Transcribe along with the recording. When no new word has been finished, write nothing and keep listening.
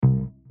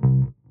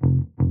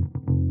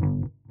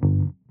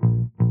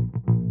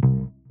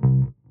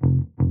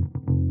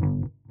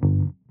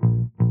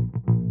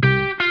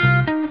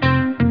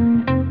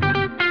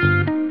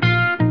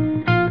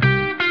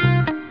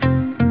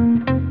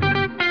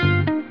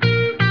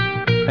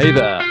Hey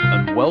there,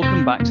 and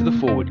welcome back to the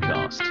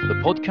Forwardcast, the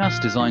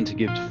podcast designed to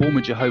give former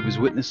Jehovah's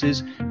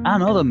Witnesses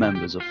and other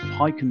members of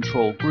high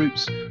control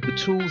groups the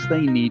tools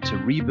they need to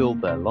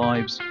rebuild their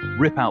lives,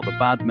 rip out the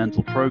bad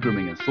mental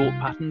programming and thought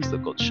patterns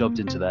that got shoved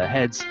into their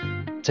heads,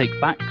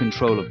 take back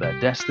control of their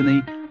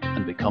destiny,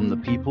 and become the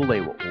people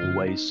they were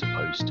always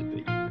supposed to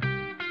be.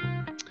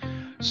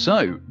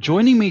 So,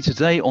 joining me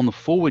today on the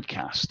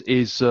Forwardcast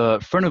is a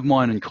friend of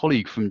mine and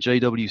colleague from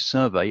JW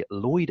Survey,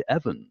 Lloyd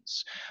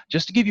Evans.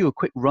 Just to give you a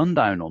quick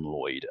rundown on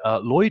Lloyd,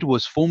 Lloyd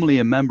was formerly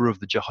a member of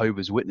the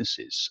Jehovah's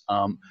Witnesses,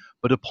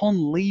 but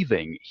upon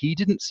leaving, he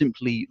didn't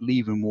simply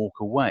leave and walk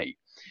away.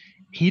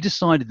 He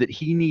decided that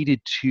he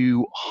needed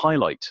to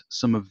highlight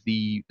some of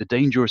the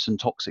dangerous and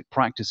toxic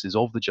practices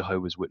of the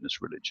Jehovah's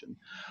Witness religion,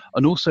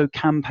 and also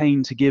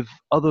campaign to give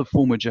other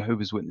former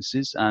Jehovah's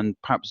Witnesses and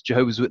perhaps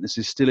Jehovah's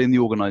Witnesses still in the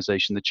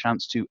organization the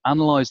chance to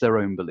analyze their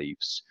own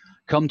beliefs,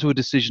 come to a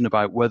decision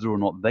about whether or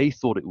not they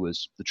thought it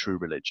was the true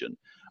religion,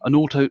 and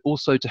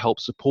also to help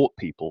support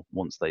people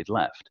once they'd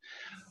left.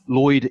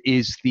 Lloyd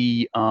is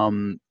the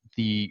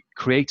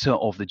creator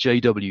of the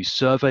JW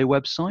Survey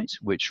website,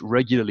 which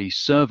regularly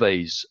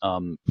surveys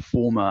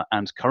former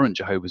and current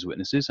Jehovah's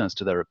Witnesses as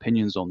to their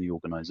opinions on the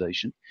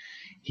organization.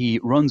 He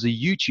runs a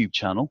YouTube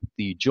channel,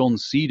 the John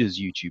Cedars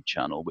YouTube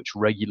channel, which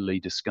regularly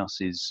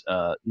discusses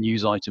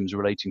news items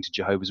relating to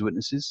Jehovah's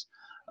Witnesses,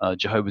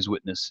 Jehovah's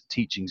Witness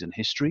teachings and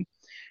history.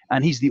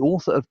 And he's the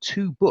author of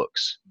 2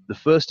 books. The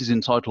first is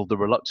entitled The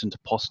Reluctant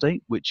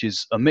Apostate, which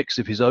is a mix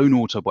of his own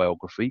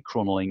autobiography,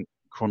 chronicling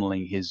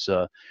his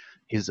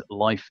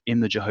life in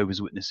the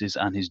Jehovah's Witnesses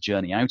and his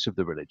journey out of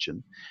the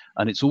religion.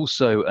 And it's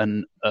also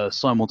a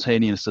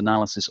simultaneous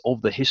analysis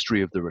of the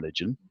history of the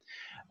religion.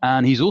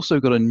 And he's also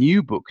got a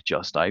new book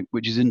just out,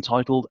 which is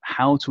entitled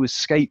How to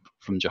Escape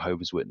from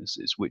Jehovah's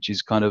Witnesses, which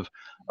is kind of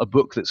a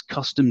book that's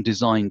custom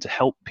designed to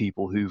help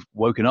people who've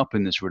woken up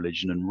in this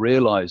religion and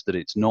realized that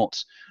it's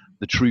not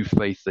the true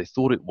faith they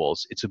thought it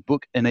was. It's a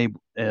book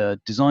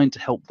designed to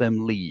help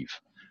them leave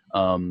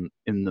in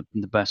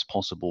the best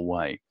possible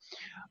way.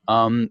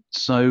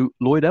 So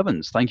Lloyd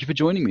Evans, thank you for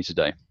joining me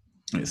today.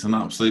 It's an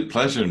absolute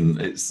pleasure, and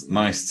it's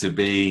nice to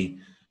be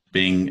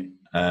being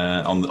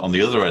on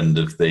the other end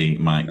of the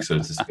mic, so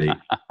to speak.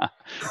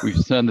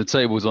 We've turned the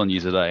tables on you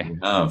today. We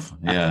have,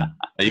 yeah.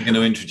 Are you going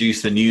to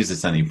introduce the news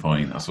at any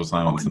point? That's what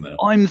I want to know.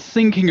 I'm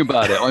thinking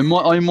about it. I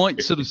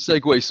might sort of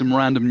segue some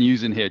random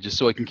news in here just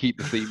so I can keep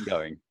the theme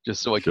going,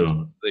 just so I can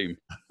keep the theme.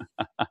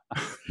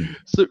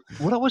 So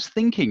what I was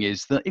thinking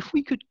is that if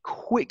we could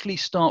quickly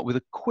start with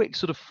a quick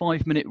sort of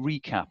 5-minute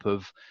recap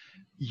of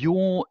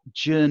your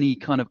journey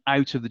kind of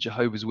out of the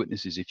Jehovah's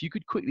Witnesses. If you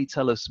could quickly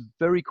tell us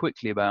very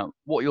quickly about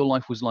what your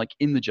life was like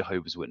in the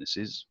Jehovah's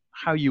Witnesses,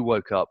 how you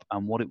woke up,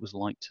 and what it was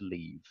like to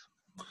leave.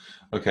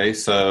 Okay,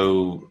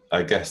 so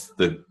I guess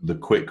the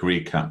quick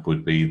recap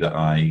would be that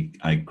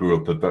I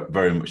grew up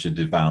very much a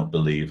devout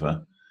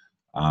believer.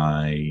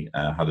 I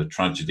had a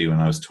tragedy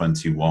when I was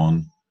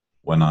 21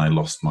 when I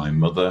lost my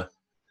mother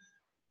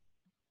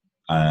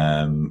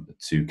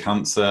to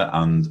cancer,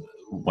 and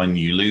when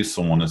you lose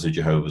someone as a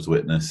Jehovah's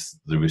Witness,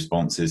 the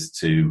response is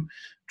to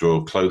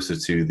draw closer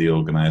to the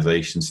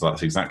organization. So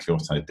that's exactly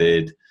what I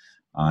did.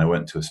 I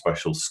went to a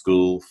special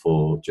school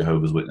for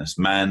Jehovah's Witness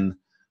men.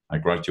 I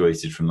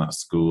graduated from that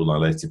school. I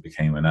later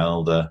became an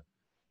elder.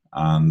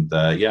 And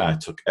I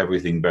took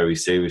everything very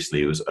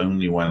seriously. It was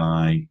only when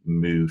I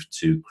moved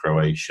to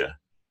Croatia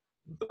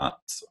that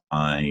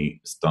I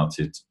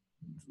started,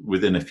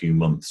 within a few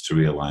months, to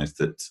realize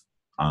that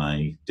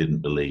I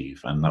didn't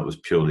believe. And that was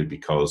purely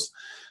because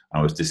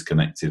I was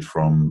disconnected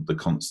from the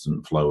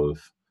constant flow of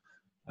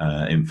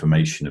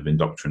information, of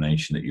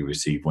indoctrination that you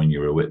receive when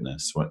you're a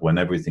witness. When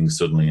everything's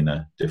suddenly in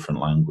a different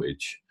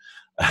language,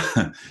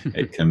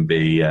 it can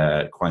be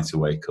quite a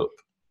wake-up.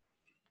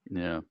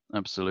 Yeah,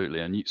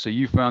 absolutely. And so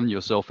you found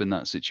yourself in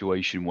that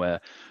situation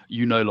where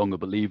you no longer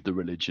believed the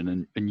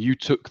religion, and you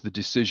took the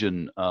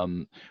decision.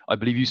 I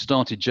believe you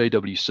started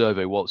JW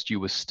Survey whilst you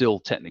were still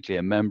technically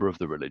a member of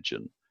the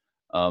religion,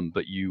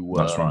 but you were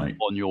That's right.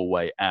 On your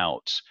way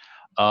out.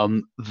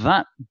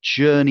 That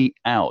journey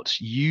out,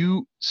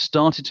 you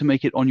started to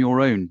make it on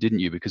your own, didn't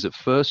you? Because at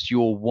first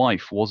your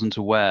wife wasn't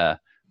aware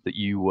that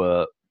you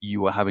were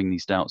having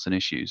these doubts and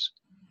issues.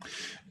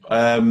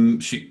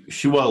 She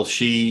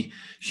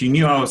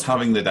knew I was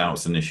having the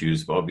doubts and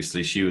issues, but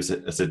obviously she was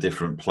at a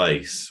different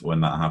place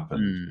when that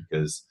happened.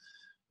 Because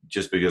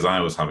just because I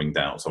was having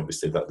doubts,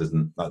 obviously that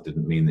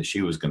didn't mean that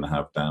she was going to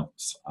have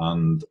doubts,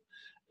 and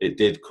it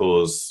did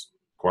cause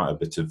quite a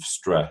bit of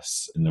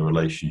stress in the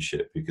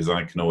relationship, because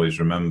I can always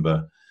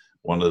remember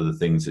one of the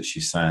things that she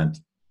said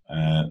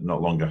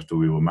not long after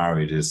we were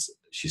married is,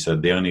 she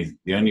said, the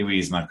only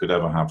reason I could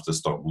ever have to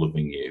stop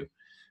loving you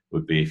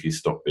would be if you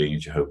stopped being a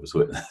Jehovah's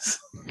Witness.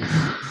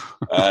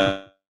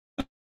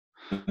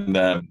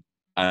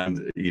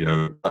 And you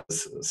know,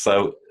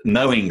 so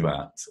knowing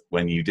that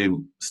when you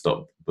do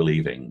stop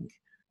believing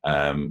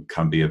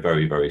can be a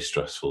very, very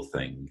stressful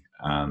thing,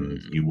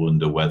 and you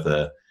wonder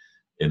whether,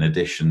 in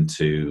addition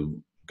to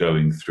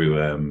going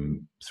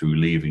through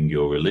leaving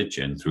your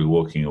religion, through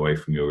walking away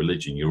from your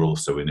religion, you're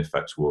also in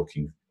effect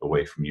walking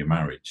away from your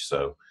marriage.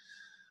 So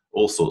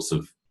all sorts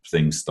of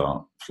things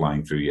start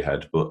flying through your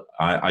head. But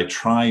I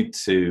tried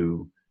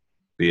to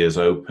be as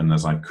open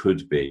as I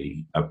could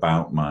be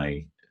about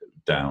my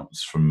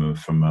doubts from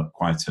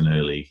quite an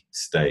early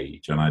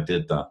stage, and I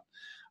did that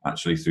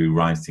actually through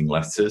writing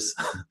letters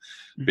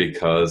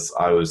because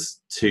I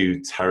was too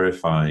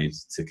terrified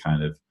to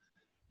kind of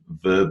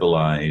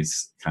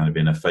verbalize, kind of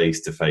in a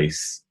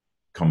face-to-face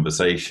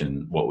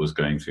conversation, what was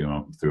going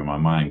through my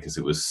mind, because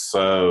it was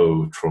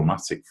so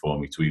traumatic for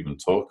me to even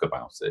talk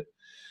about it,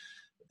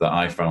 that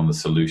I found the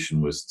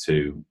solution was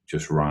to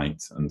just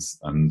write, and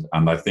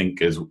I think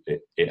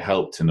it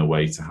helped in a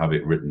way to have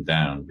it written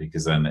down,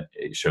 because then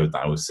it showed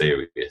that I was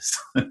serious.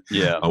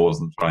 Yeah. I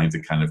wasn't trying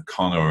to kind of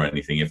con or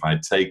anything. If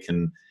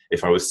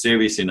I was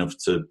serious enough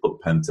to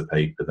put pen to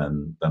paper,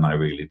 then I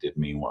really did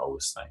mean what I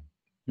was saying.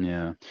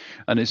 Yeah.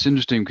 And it's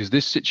interesting because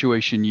this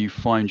situation you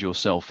find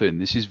yourself in,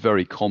 this is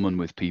very common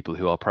with people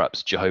who are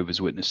perhaps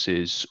Jehovah's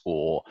Witnesses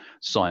or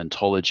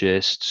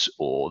Scientologists,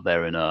 or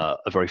they're in a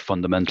very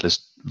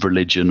fundamentalist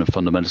religion, a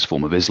fundamentalist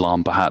form of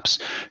Islam perhaps,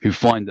 who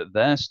find that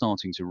they're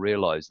starting to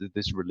realize that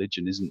this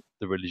religion isn't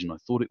the religion I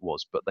thought it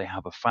was, but they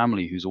have a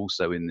family who's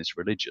also in this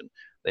religion.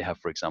 They have,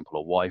 for example,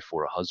 a wife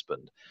or a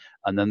husband.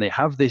 And then they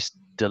have this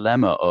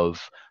dilemma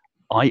of,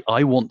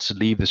 I want to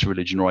leave this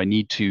religion, or I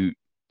need to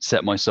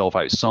set myself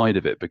outside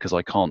of it because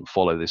I can't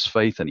follow this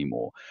faith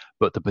anymore.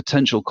 But the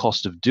potential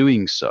cost of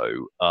doing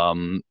so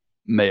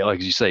may,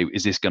 like you say,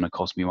 is this going to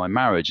cost me my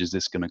marriage? Is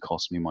this going to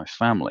cost me my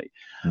family?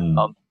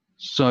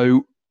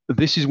 So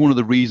this is one of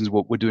the reasons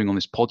what we're doing on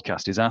this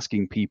podcast is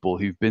asking people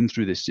who've been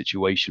through this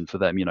situation, for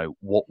them,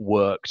 what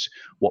worked,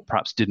 what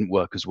perhaps didn't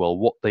work as well,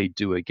 what they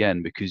do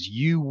again, because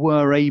you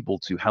were able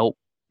to help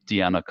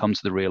Deanna come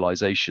to the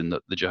realization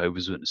that the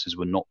Jehovah's Witnesses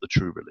were not the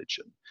true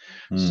religion.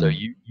 So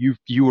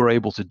you were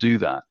able to do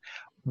that.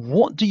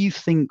 What do you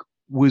think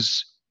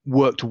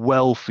worked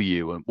well for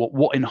you, and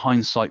what in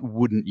hindsight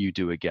wouldn't you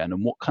do again,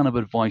 and what kind of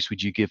advice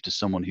would you give to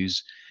someone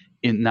who's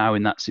in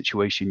that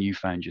situation you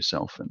found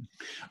yourself in?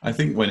 I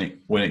think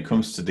when it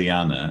comes to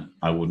Deanna,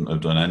 I wouldn't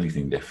have done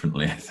anything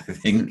differently. I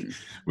think,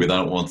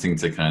 without wanting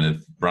to kind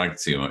of brag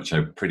too much,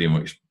 I pretty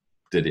much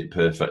did it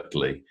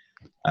perfectly.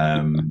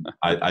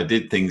 I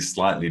did things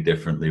slightly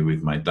differently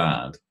with my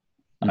dad,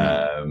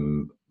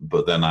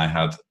 but then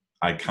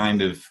I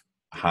kind of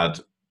had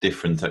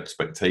different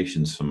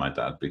expectations for my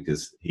dad,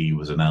 because he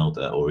was an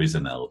elder, or is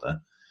an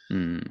elder,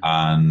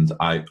 and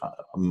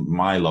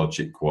my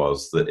logic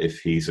was that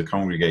if he's a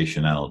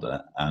congregation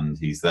elder and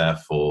he's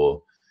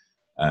therefore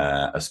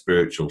a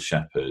spiritual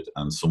shepherd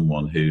and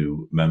someone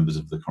who members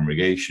of the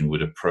congregation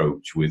would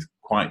approach with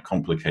quite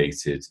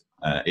complicated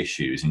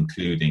issues,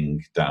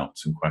 including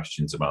doubts and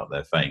questions about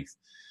their faith,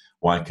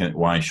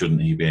 why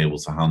shouldn't he be able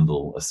to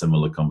handle a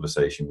similar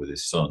conversation with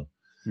his son?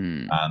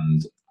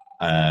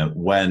 And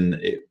when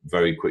it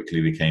very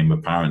quickly became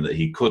apparent that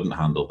he couldn't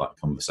handle that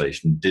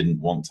conversation, didn't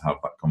want to have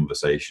that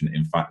conversation,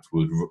 in fact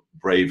would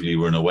bravely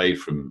run away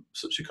from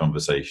such a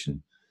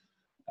conversation,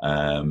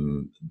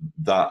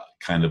 that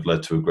kind of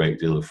led to a great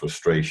deal of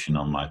frustration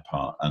on my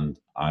part. And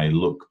I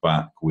look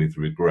back with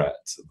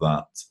regret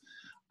that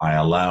I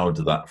allowed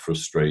that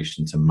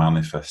frustration to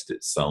manifest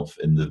itself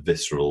in the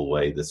visceral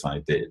way that I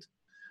did.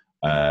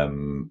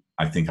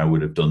 I think I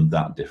would have done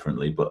that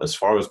differently. But as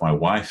far as my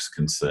wife's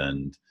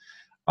concerned,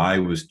 I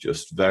was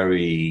just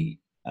very,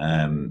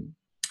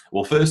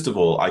 well, first of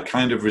all, I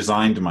kind of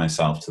resigned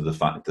myself to the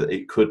fact that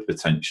it could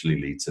potentially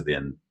lead to the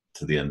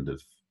end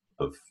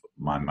of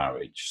my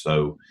marriage.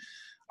 So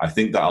I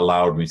think that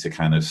allowed me to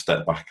kind of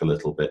step back a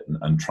little bit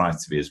and try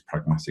to be as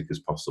pragmatic as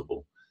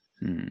possible.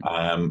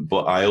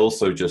 But I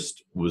also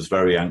just was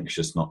very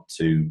anxious not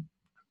to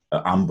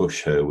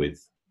ambush her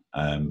with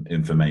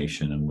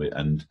information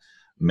and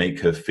make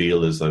her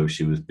feel as though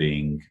she was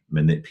being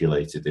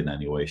manipulated in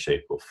any way,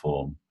 shape or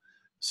form.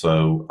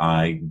 So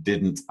I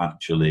didn't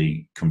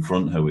actually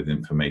confront her with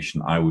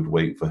information. I would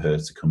wait for her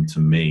to come to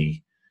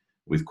me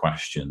with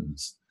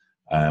questions.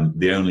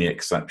 The only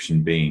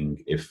exception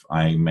being if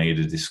I made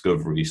a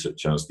discovery,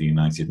 such as the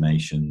United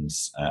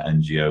Nations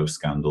NGO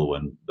scandal,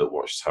 that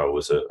Watchtower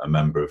was a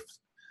member of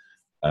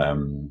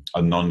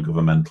a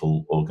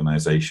non-governmental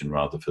organization,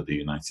 rather, for the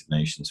United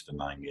Nations for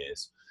 9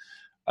 years.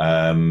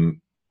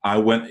 I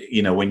went,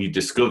 when you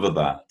discover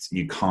that,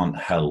 you can't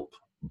help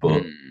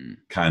but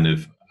kind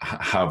of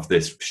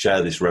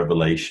share this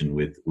revelation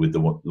with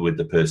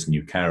the person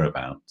you care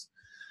about.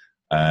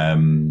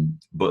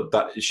 But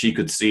that she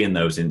could see in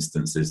those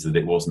instances that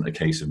it wasn't a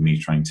case of me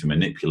trying to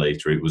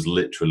manipulate her. It was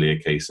literally a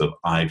case of,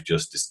 I've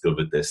just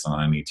discovered this and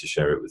I need to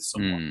share it with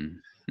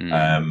someone.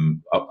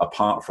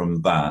 Apart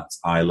from that,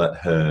 I let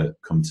her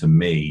come to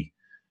me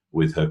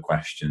with her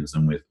questions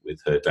and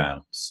with her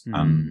doubts.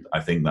 And I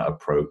think that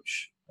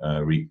approach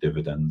reaped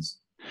dividends.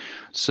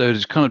 So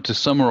to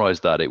summarize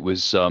that, it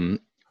was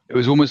It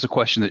was almost a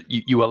question that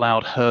you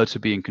allowed her to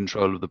be in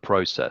control of the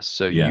process.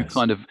 So Yes.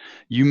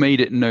 you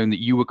made it known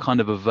that you were kind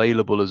of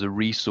available as a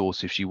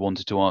resource if she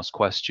wanted to ask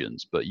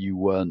questions, but you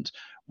weren't,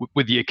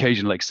 with the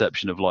occasional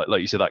exception of like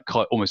you said, that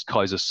almost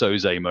Kaiser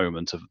Soze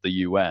moment of the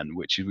UN,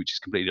 which is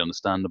completely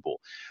understandable.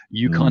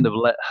 You kind of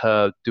let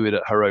her do it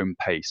at her own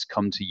pace,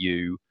 come to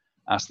you,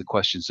 ask the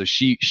question. So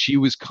she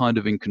was kind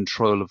of in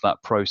control of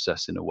that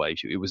process in a way.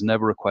 It was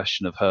never a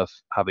question of her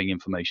having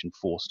information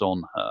forced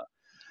on her.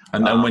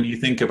 And when you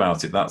think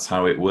about it, that's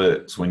how it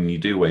works. When you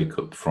do wake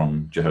up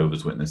from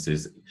Jehovah's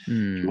Witnesses,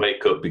 you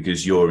wake up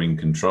because you're in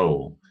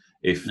control.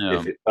 If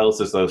it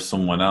felt as though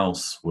someone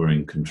else were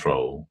in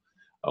control,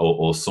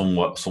 or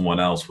someone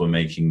else were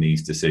making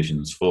these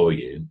decisions for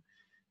you,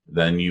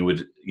 then you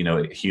would,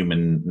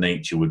 human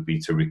nature would be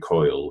to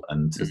recoil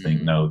and to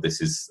think, no,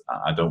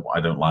 I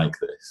don't like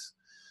this.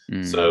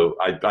 So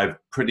I've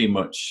pretty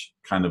much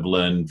kind of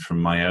learned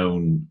from my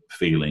own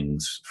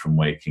feelings from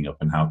waking up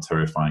and how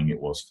terrifying it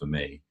was for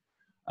me,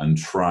 and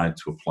tried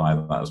to apply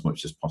that as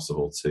much as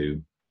possible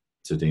to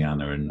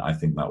Deanna, and I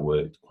think that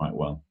worked quite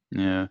well.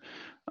 Yeah,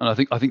 and I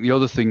think the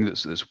other thing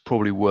that's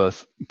probably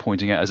worth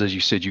pointing out is, as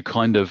you said,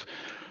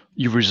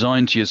 you've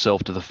resigned to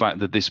yourself to the fact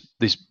that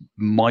this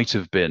might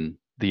have been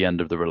the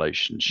end of the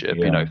relationship.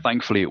 Yeah.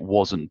 Thankfully it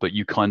wasn't, but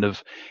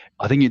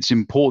I think it's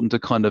important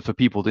to for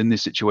people in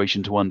this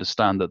situation to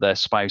understand that their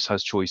spouse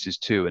has choices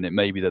too, and it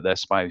may be that their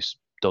spouse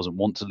doesn't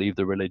want to leave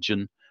the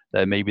religion.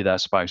 Maybe their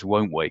spouse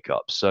won't wake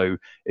up. So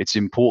it's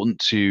important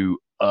to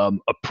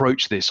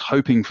approach this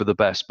hoping for the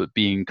best, but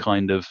being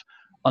kind of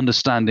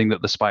understanding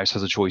that the spouse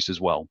has a choice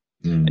as well,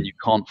 and you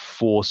can't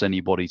force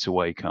anybody to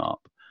wake up.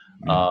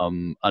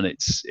 And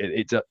it's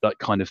that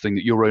kind of thing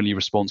that you're only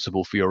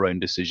responsible for your own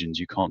decisions.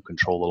 You can't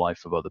control the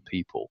life of other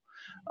people.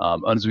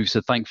 And as we've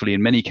said, thankfully,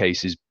 in many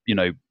cases,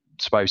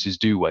 spouses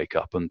do wake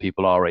up and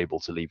people are able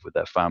to leave with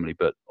their family.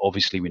 But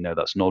obviously, we know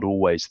that's not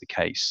always the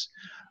case.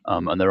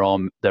 And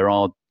there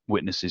are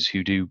witnesses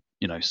who do,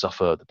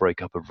 suffer the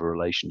breakup of a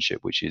relationship,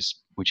 which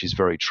is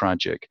very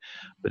tragic.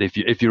 But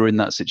if you're in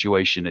that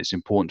situation, it's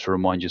important to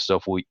remind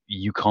yourself, well,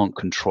 you can't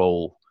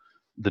control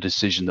the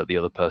decision that the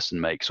other person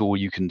makes. All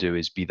you can do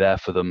is be there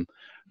for them,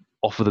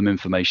 offer them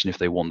information if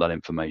they want that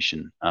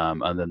information,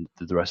 and then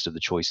the rest of the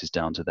choice is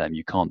down to them.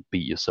 You can't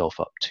beat yourself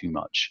up too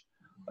much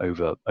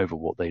over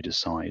what they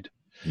decide.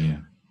 Yeah.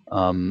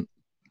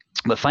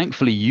 But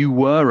thankfully, you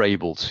were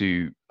able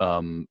to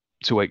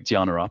wake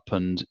Deanna up,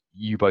 and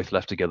you both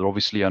left together.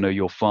 Obviously, I know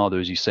your father,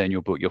 as you say in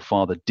your book, your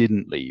father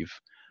didn't leave.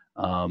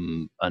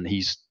 And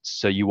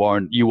you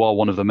are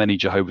one of the many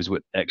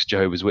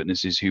ex-Jehovah's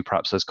Witnesses who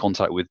perhaps has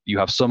contact with, you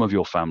have some of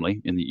your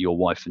family in your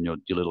wife and your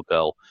little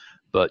girl,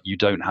 but you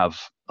don't have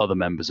other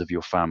members of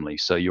your family.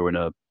 So you're in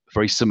a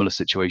very similar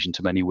situation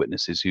to many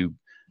witnesses who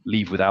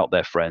leave without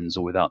their friends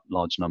or without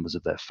large numbers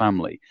of their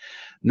family.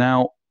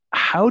 Now,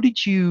 how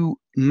did you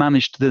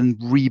manage to then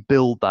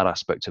rebuild that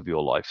aspect of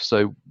your life?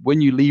 So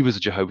when you leave as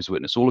a Jehovah's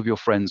Witness, all of your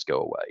friends go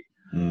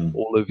away,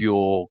 all of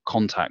your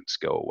contacts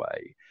go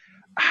away.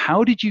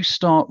 How did you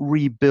start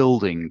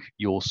rebuilding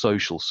your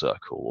social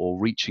circle or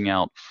reaching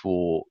out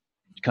for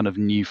kind of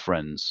new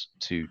friends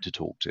to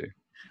talk to?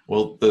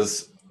 Well,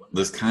 there's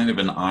kind of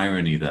an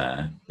irony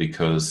there,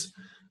 because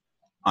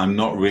I'm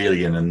not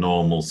really in a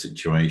normal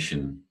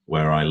situation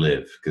where I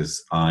live,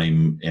 because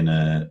I'm in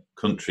a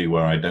country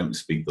where I don't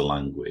speak the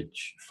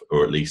language,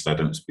 or at least I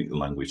don't speak the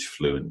language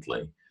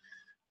fluently.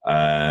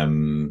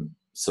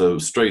 So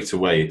straight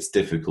away, it's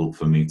difficult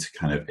for me to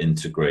kind of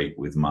integrate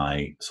with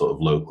my sort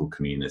of local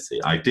community.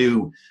 I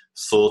do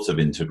sort of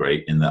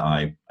integrate in that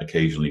I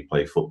occasionally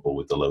play football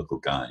with the local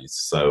guys.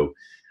 So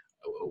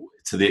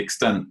to the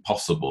extent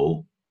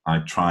possible, I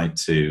try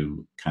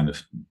to kind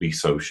of be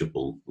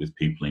sociable with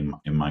people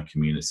in my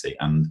community.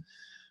 And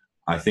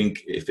I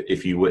think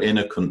if you were in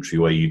a country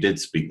where you did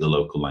speak the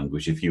local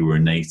language, if you were a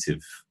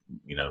native,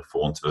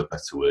 for want of a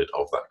better word,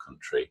 of that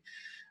country,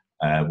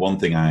 one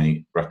thing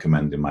I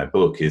recommend in my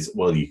book is,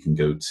 well, you can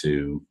go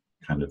to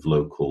kind of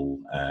local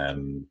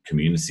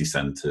community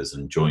centres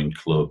and join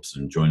clubs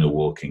and join a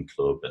walking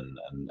club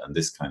and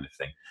this kind of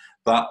thing.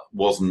 That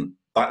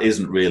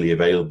isn't really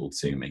available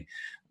to me.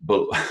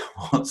 But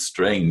what's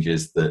strange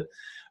is that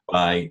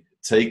by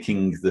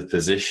taking the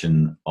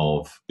position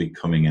of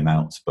becoming an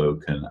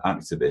outspoken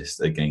activist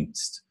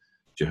against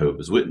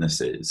Jehovah's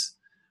Witnesses,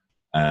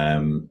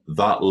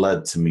 that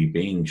led to me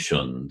being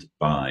shunned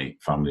by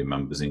family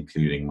members,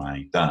 including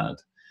my dad.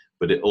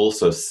 But it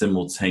also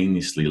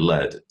simultaneously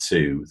led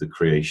to the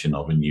creation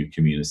of a new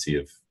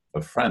community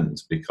of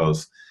friends,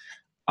 because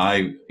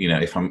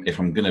if I'm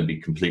going to be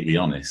completely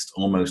honest,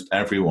 almost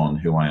everyone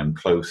who I am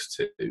close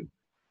to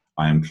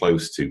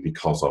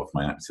because of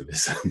my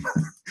activism.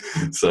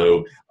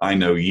 So I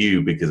know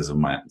you because of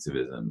my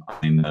activism.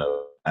 I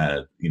know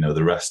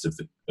the rest of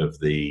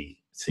the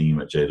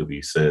team at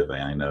JW Survey.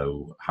 I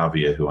know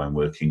Javier, who I'm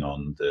working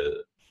on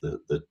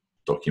the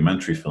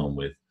documentary film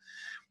with.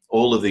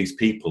 All of these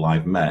people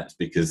I've met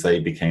because they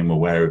became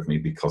aware of me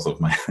because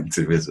of my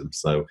activism.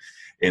 So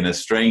in a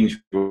strange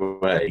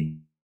way,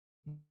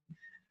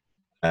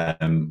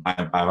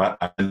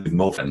 I've made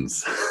more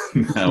friends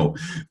now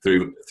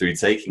through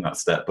taking that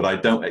step, but I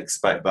don't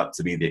expect that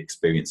to be the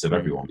experience of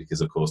everyone,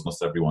 because of course not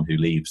everyone who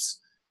leaves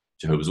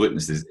Jehovah's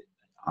Witnesses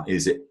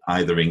is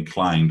either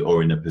inclined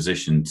or in a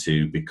position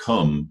to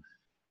become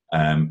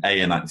an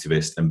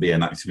activist and be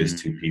an activist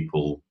who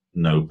people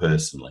know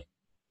personally.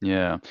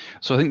 Yeah.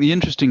 So I think the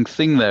interesting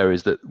thing there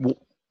is that,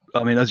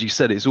 I mean, as you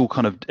said, it's all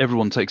kind of,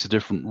 everyone takes a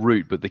different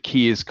route, but the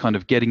key is kind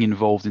of getting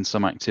involved in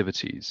some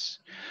activities.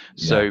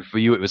 So for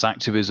you, it was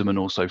activism and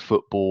also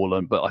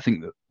football. But I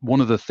think that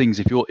one of the things,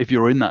 if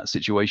you're in that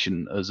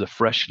situation as a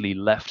freshly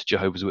left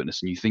Jehovah's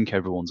Witness and you think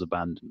everyone's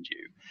abandoned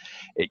you,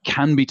 it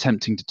can be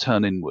tempting to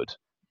turn inward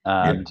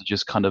and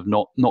just kind of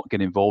not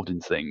get involved in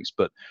things.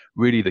 But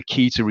really the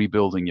key to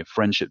rebuilding your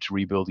friendship, to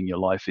rebuilding your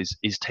life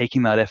is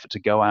taking that effort to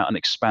go out and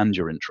expand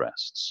your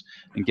interests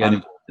and get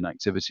involved in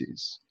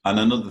activities. And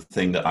another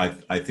thing that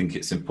I think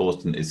it's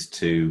important is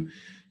to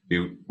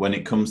be, when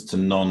it comes to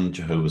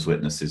non-Jehovah's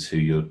Witnesses who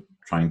you're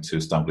trying to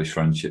establish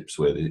friendships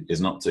with, is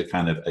not to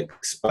kind of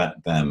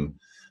expect them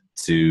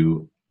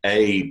to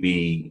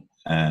be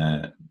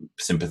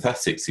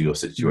sympathetic to your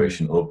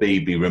situation, or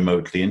be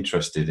remotely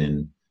interested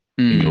in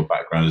your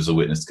background as a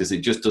witness, because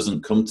it just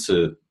doesn't come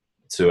to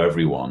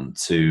everyone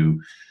to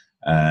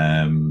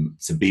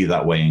be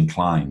that way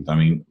inclined. I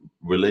mean,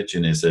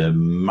 religion is a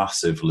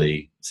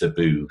massively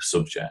taboo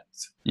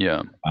subject.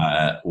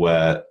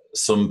 Where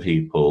some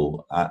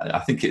people, I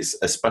think it's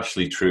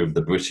especially true of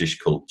the British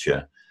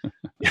culture.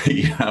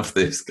 You have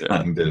this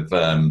kind of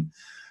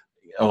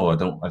I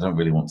don't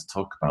really want to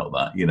talk about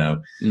that, you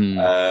know.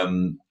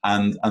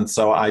 And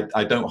so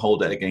I don't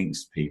hold it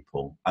against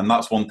people, and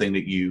that's one thing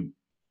that you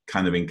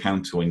kind of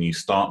encounter when you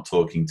start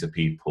talking to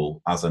people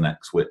as an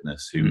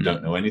ex-witness who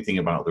don't know anything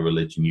about the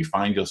religion. You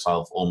find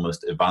yourself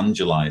almost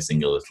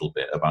evangelizing a little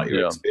bit about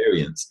your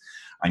experience,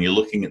 and you're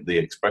looking at the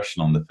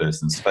expression on the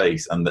person's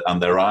face, and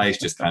their eyes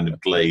just kind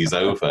of glaze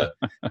over,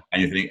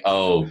 and you think,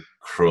 oh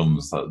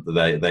crumbs,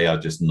 they are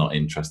just not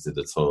interested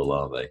at all,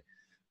 are they?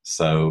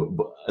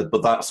 So,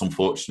 but that's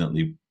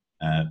unfortunately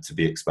to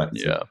be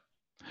expected. Yeah.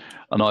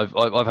 And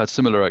I've had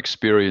similar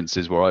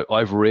experiences where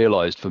I've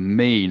realized, for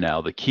me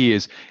now, the key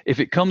is, if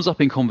it comes up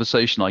in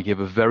conversation, I give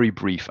a very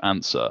brief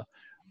answer.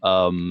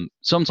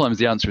 Sometimes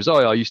the answer is, oh,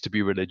 I used to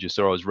be religious,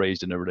 or I was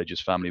raised in a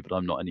religious family, but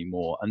I'm not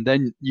anymore. And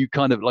then you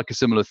kind of, like a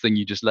similar thing,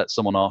 you just let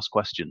someone ask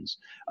questions,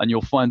 and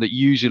you'll find that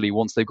usually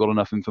once they've got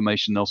enough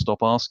information, they'll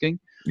stop asking.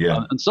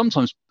 And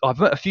sometimes I've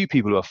met a few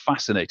people who are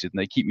fascinated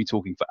and they keep me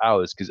talking for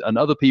hours, and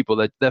other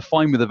people, they're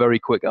fine with a very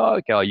quick, oh,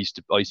 okay, I used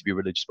to be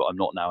religious, but I'm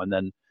not now. And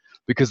then,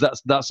 because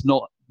that's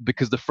not,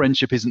 because the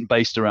friendship isn't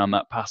based around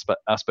that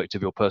aspect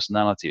of your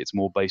personality, it's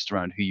more based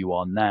around who you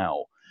are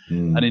now.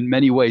 And in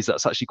many ways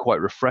that's actually quite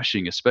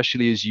refreshing,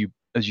 especially as you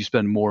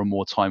spend more and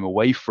more time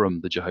away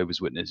from the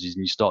Jehovah's Witnesses,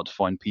 and you start to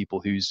find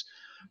people whose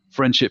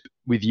friendship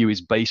with you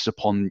is based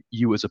upon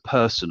you as a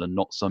person and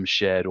not some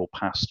shared or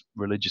past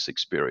religious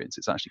experience.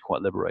 It's actually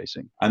quite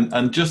liberating.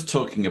 And just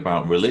talking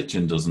about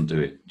religion doesn't do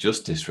it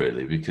justice,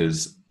 really,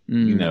 because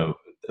you know,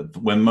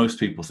 when most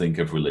people think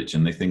of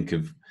religion, they think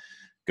of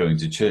going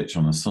to church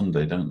on a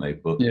Sunday, don't they?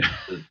 But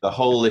the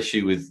whole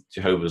issue with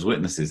Jehovah's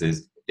Witnesses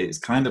is it's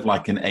kind of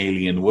like an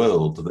alien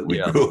world that we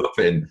grew up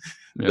in,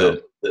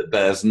 that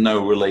there's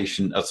no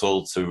relation at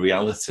all to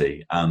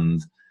reality.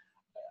 And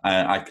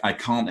I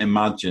can't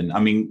imagine, I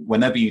mean,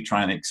 whenever you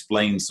try and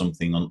explain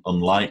something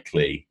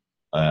unlikely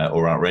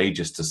or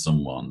outrageous to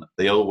someone,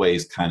 they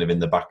always kind of in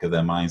the back of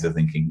their minds are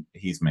thinking,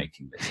 he's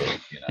making this up,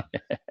 you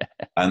know.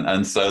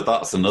 And so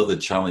that's another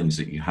challenge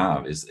that you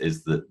have, is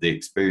that the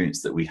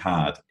experience that we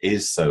had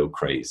is so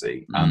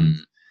crazy,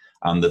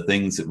 and the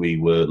things that we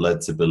were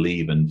led to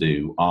believe and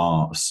do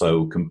are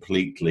so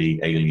completely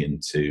alien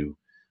to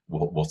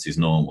what is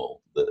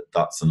normal,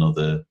 that's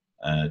another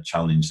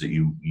challenge that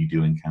you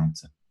do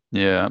encounter.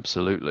 Yeah,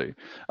 absolutely.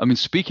 I mean,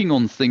 speaking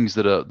on things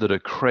that are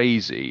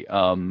crazy,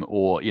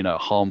 or, you know,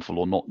 harmful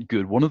or not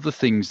good, one of the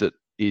things that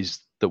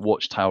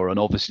Watchtower and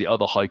obviously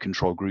other high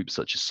control groups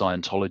such as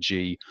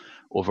Scientology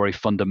or very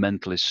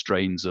fundamentalist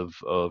strains of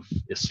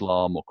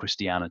Islam or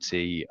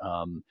Christianity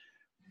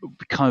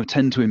kind of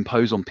tend to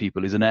impose on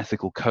people is an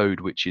ethical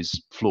code which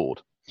is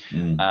flawed.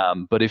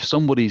 But if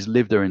somebody's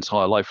lived their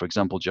entire life, for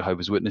example,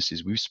 Jehovah's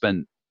Witnesses, we've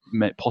spent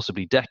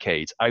possibly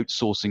decades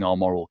outsourcing our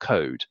moral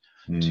code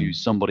to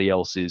somebody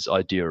else's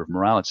idea of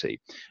morality.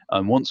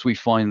 And once we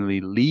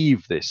finally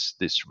leave this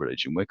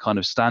religion, we're kind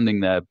of standing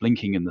there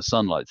blinking in the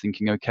sunlight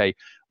thinking, okay,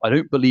 I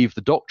don't believe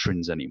the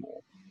doctrines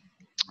anymore.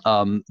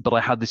 But I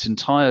had this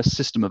entire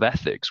system of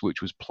ethics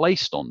which was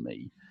placed on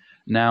me.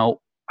 Now,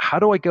 how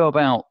do I go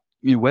about,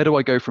 you know, where do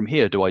I go from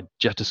here? Do I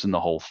jettison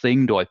the whole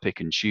thing? Do I pick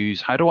and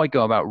choose? How do I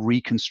go about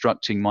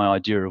reconstructing my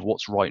idea of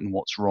what's right and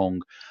what's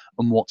wrong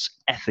and what's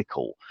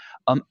ethical?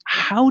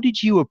 How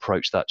did you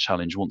approach that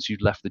challenge once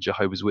you'd left the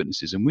Jehovah's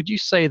Witnesses? And would you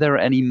say there are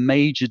any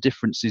major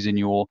differences in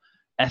your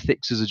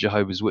ethics as a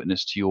Jehovah's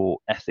Witness to your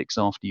ethics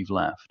after you've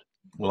left?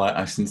 Well,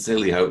 I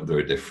sincerely hope there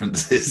are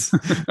differences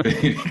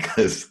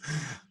because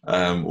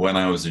when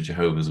I was a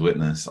Jehovah's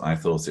Witness, I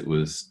thought it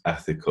was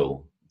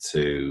ethical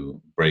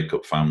to break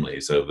up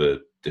families over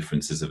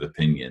differences of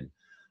opinion,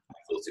 I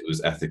thought it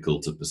was ethical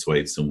to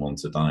persuade someone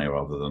to die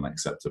rather than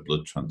accept a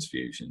blood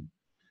transfusion.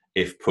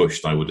 If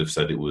pushed, I would have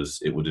said it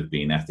would have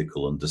been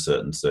ethical under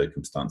certain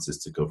circumstances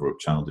to cover up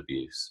child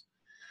abuse.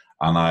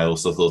 And I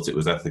also thought it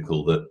was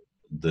ethical that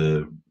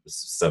the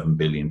 7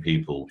 billion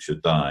people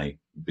should die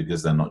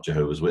because they're not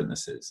Jehovah's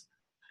Witnesses.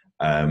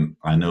 I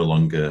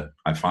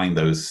find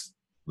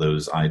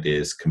those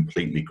ideas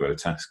completely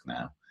grotesque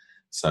now.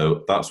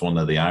 So that's one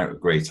of the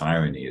great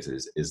ironies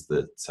is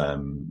that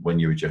when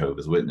you're a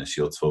Jehovah's Witness,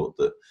 you're taught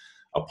that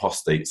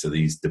apostates are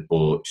these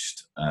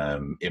debauched,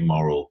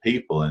 immoral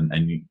people.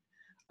 And you,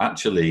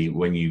 actually,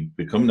 when you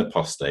become an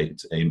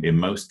apostate, in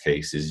most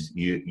cases,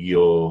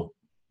 your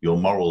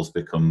morals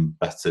become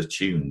better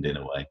tuned in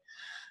a way.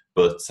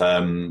 But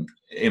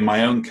in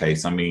my own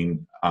case, I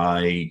mean,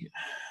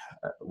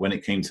 when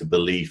it came to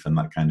belief and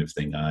that kind of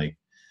thing, I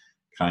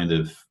kind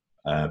of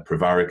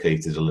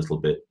prevaricated a little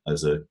bit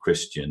as a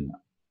Christian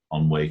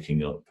on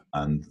waking up,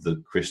 and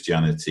the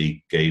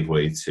Christianity gave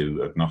way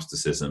to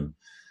agnosticism,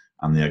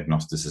 and the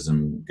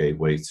agnosticism gave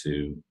way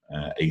to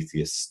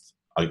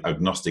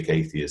agnostic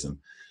atheism.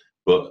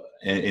 But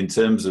in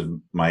terms of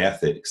my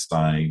ethics,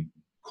 I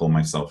call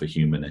myself a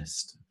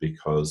humanist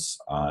because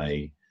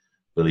I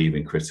believe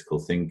in critical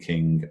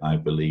thinking. I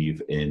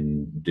believe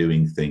in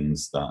doing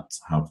things that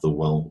have the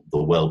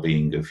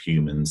well-being of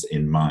humans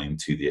in mind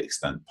to the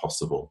extent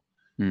possible.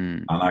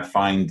 And I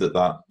find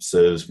that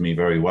serves me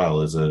very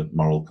well as a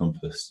moral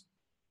compass.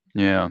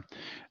 Yeah,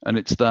 and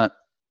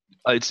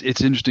it's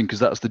interesting because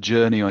that's the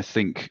journey I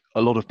think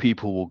a lot of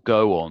people will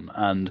go on,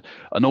 and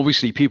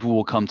obviously people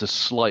will come to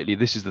slightly.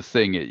 This is the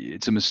thing;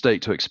 it's a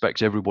mistake to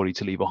expect everybody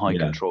to leave a high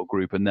control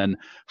group and then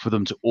for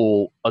them to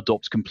all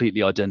adopt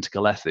completely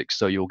identical ethics.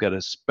 So you'll get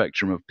a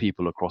spectrum of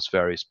people across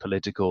various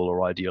political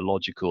or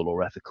ideological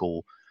or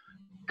ethical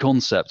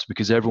concepts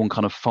because everyone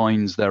kind of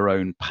finds their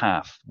own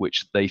path,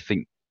 which they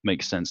think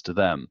makes sense to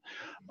them.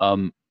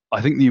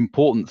 I think the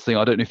important thing,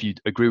 I don't know if you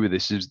agree with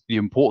this, is the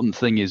important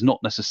thing is not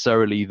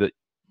necessarily that.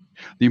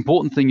 The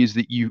important thing is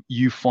that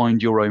you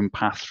find your own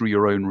path through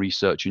your own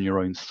research and your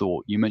own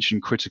thought. You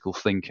mentioned critical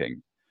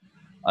thinking,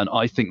 and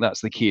I think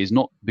that's the key. Is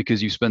not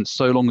because you spent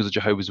so long as a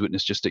Jehovah's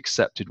Witness just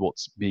accepted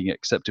what's being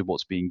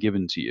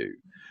given to you.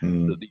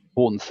 That the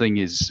important thing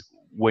is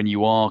when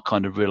you are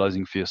kind of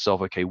realizing for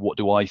yourself, okay, what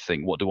do I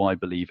think? What do I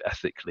believe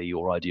ethically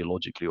or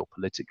ideologically or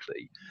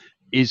politically?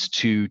 Is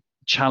to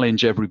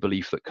challenge every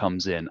belief that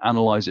comes in,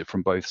 analyze it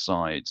from both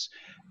sides.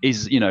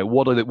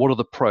 What are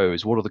the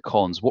pros, what are the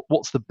cons,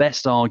 what's the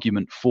best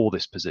argument for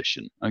this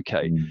position?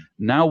 Okay,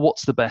 now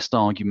what's the best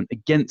argument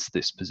against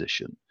this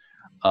position?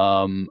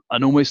 And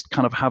almost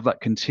kind of have that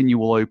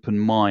continual open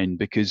mind,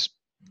 because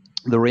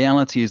the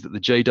reality is that the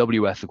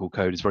JW ethical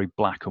code is very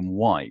black and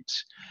white.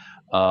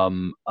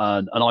 And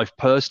I've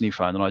personally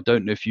found, and I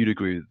don't know if you'd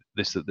agree with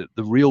this, that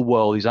the real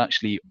world is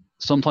actually,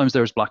 sometimes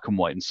there's black and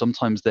white and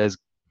sometimes there's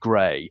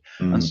gray,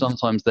 and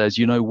sometimes there's,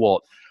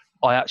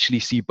 I actually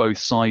see both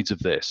sides of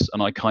this,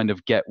 and I kind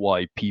of get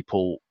why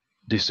people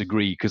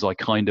disagree, because I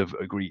kind of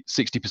agree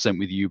 60%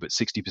 with you but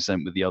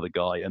 60% with the other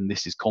guy, and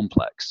this is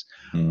complex.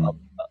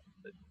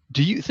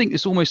 Do you think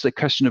it's almost a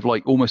question of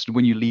like, almost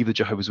when you leave the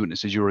Jehovah's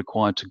Witnesses, you're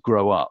required to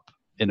grow up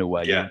in a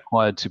way? You're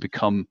required to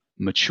become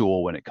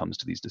mature when it comes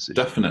to these decisions?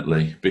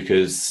 Definitely,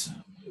 because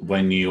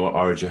when you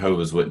are a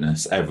Jehovah's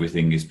Witness,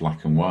 everything is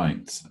black and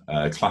white.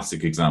 A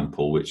classic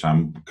example, which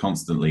I'm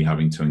constantly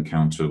having to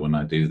encounter when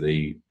I do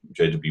the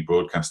JW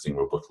broadcasting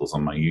rebuttals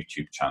on my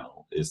YouTube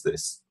channel, is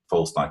this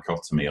false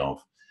dichotomy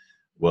of,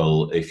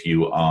 well, if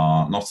you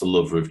are not a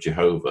lover of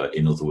Jehovah,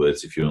 in other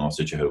words, if you're not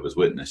a Jehovah's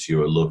Witness,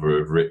 you're a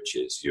lover of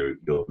riches, you're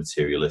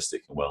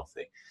materialistic and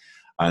wealthy.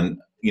 And,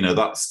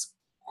 that's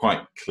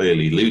quite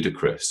clearly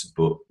ludicrous,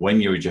 but when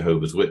you're a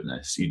Jehovah's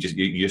Witness, you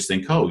just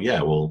think, oh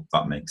yeah, well,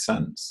 that makes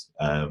sense.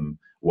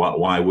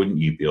 Why wouldn't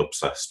you be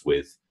obsessed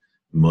with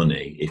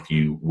money if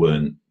you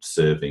weren't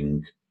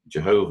serving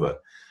Jehovah?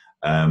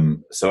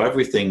 So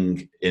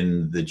everything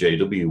in the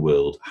JW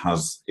world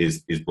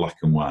is black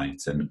and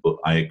white, but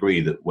I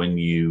agree that when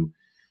you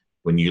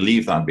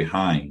leave that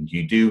behind,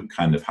 you do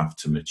kind of have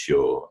to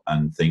mature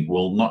and think,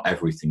 well, not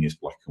everything is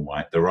black and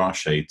white. There are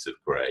shades of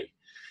grey.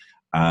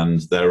 And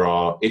there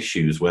are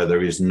issues where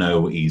there is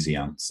no easy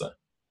answer.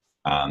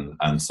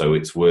 And so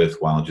it's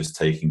worthwhile just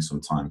taking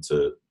some time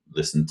to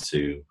listen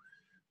to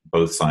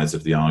both sides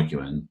of the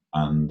argument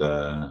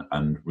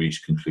and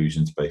reach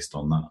conclusions based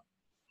on that.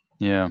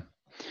 Yeah.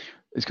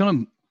 It's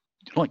kind of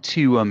like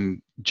to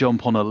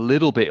jump on a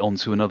little bit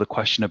onto another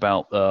question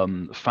about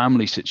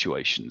family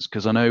situations,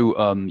 because I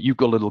know you've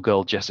got a little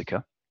girl,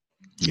 Jessica.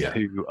 Yeah.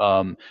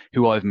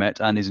 Who I've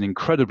met, and is an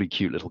incredibly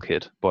cute little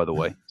kid, by the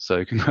way.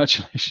 So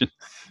congratulations.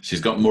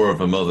 She's got more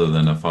of a mother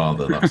than a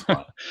father. That's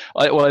fine.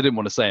 I didn't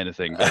want to say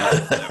anything. But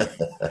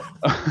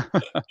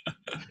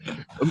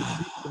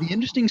the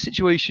interesting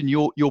situation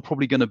you're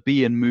probably going to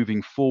be in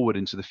moving forward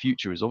into the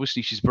future is,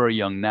 obviously she's very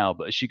young now,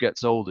 but as she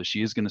gets older,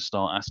 she is going to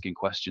start asking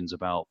questions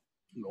about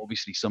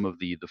obviously some of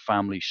the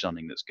family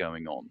shunning that's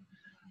going on.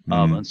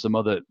 and some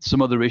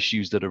other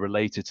issues that are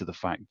related to the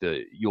fact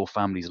that your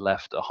family's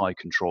left a high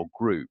control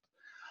group.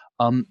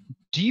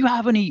 Do you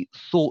have any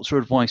thoughts or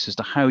advice as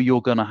to how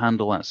you're going to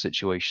handle that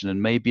situation,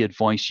 and maybe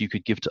advice you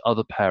could give to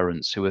other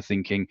parents who are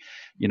thinking,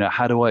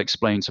 how do I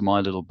explain to my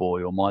little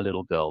boy or my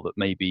little girl that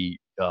maybe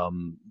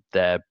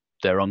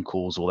their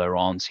uncles or their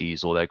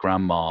aunties or their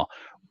grandma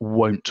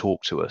won't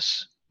talk to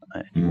us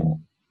anymore?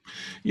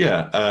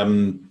 Yeah.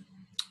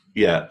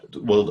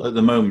 Well, at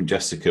the moment,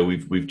 Jessica,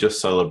 we've just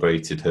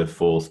celebrated her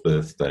 4th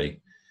birthday.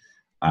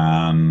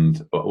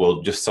 And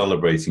just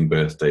celebrating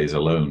birthdays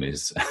alone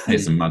is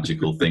a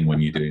magical thing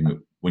when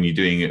you're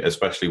doing it,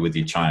 especially with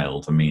your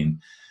child. I mean,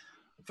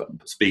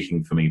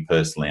 speaking for me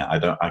personally,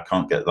 I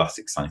can't get that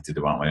excited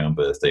about my own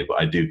birthday,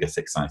 but I do get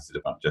excited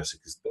about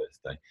Jessica's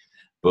birthday.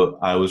 But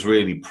I was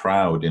really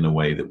proud in a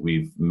way that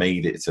we've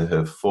made it to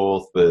her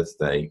 4th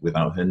birthday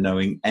without her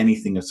knowing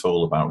anything at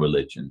all about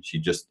religion.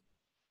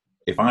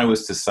 If I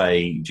was to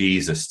say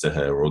Jesus to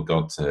her or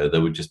God to her,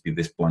 there would just be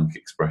this blank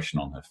expression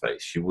on her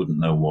face. She wouldn't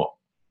know what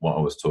I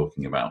was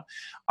talking about.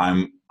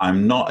 I'm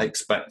not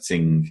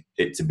expecting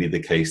it to be the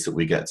case that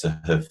we get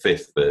to her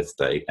 5th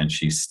birthday and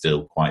she's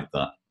still quite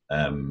that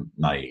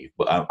naive.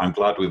 But I'm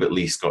glad we've at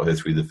least got her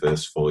through the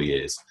first 4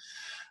 years.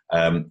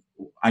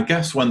 I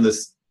guess when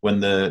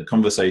the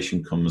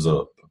conversation comes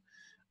up,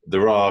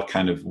 there are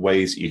kind of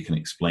ways that you can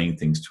explain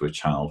things to a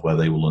child where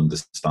they will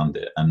understand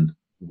it. And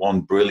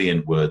one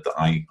brilliant word that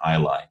I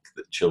like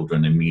that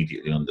children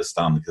immediately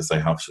understand because they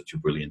have such a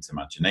brilliant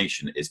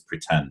imagination is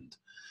pretend.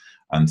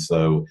 And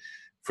so,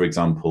 for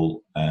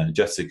example,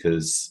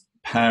 Jessica's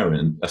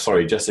grandparents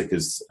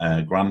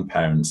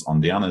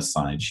on Deanna's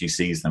side, she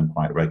sees them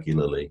quite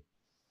regularly.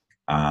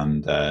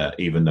 And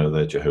even though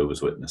they're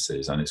Jehovah's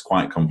Witnesses, and it's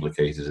quite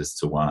complicated as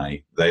to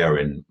why they are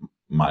in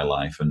my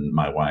life and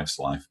my wife's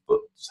life,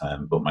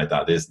 but my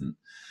dad isn't.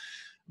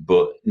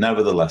 But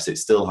nevertheless, it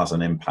still has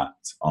an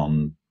impact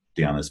on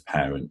Deanna's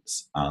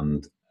parents,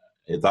 and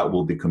that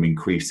will become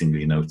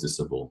increasingly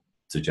noticeable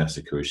to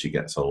Jessica as she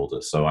gets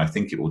older. So I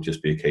think it will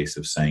just be a case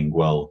of saying,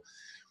 well,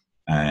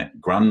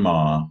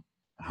 Grandma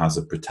has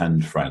a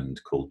pretend friend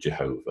called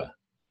Jehovah,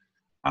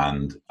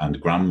 and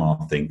Grandma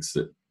thinks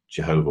that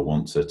Jehovah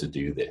wants her to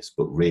do this,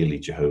 but really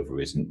Jehovah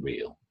isn't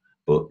real.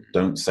 But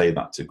don't say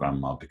that to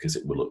Grandma because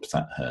it will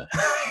upset her.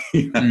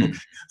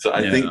 So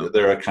I think that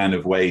there are kind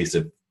of ways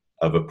of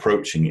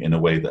approaching it in a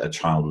way that a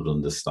child would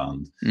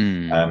understand.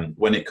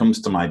 When it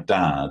comes to my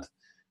dad,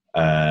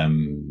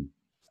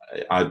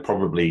 I'd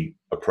probably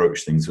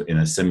approach things in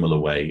a similar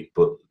way.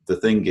 But the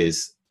thing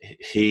is,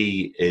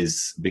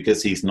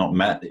 because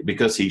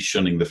he's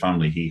shunning the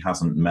family, he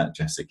hasn't met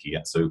Jessica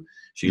yet. So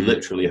she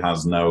literally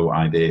has no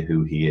idea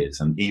who he is.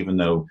 And even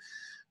though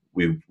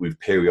we've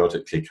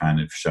periodically kind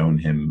of shown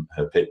him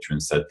her picture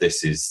and said,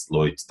 this is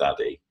Lloyd's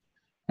daddy.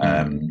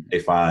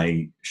 If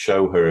I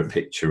show her a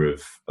picture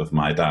of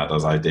my dad,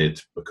 as I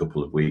did a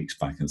couple of weeks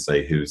back, and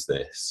say, who's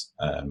this?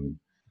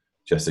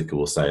 Jessica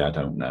will say, I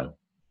don't know.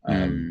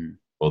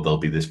 Or there'll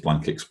be this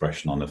blank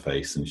expression on her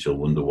face and she'll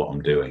wonder what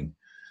I'm doing.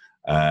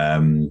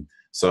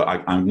 So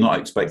I'm not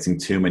expecting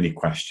too many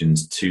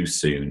questions too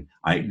soon.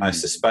 I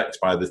suspect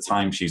by the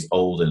time she's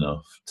old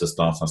enough to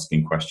start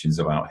asking questions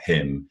about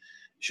him,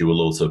 she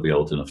will also be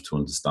old enough to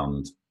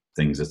understand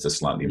things at a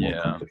slightly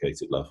more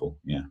complicated level.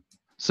 Yeah.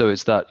 So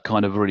it's that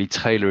kind of really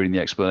tailoring the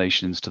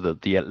explanations to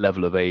the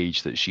level of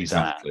age that she's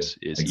at.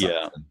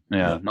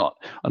 No,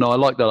 I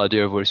like that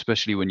idea of,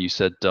 especially when you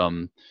said,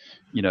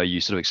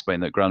 you sort of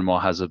explained that Grandma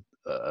has a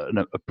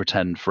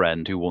pretend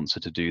friend who wants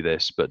her to do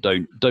this, but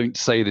don't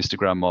say this to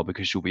Grandma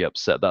because she'll be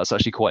upset. That's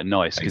actually quite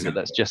nice because it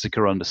lets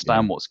Jessica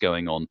understand what's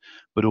going on,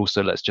 but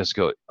also lets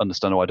Jessica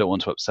understand, I don't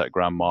want to upset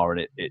Grandma,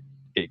 and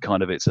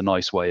it's a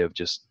nice way of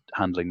just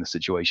handling the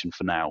situation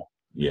for now.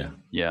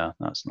 Yeah,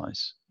 that's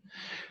nice.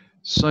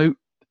 So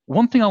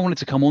one thing I wanted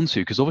to come on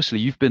to, because obviously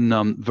you've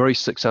been very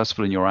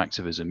successful in your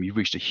activism. You've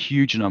reached a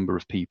huge number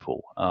of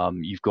people.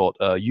 You've got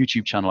a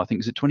YouTube channel, I think,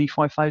 is it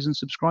 25,000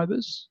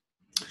 subscribers?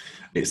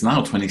 It's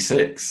now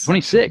 26.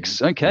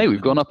 26. Okay,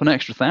 we've gone up an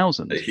extra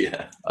 1,000.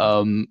 Yeah.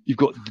 You've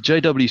got the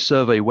JW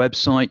Survey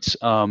website.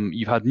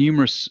 You've had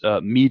numerous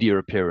media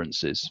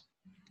appearances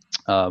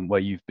where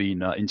you've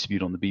been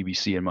interviewed on the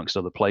BBC amongst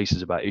other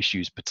places about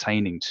issues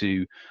pertaining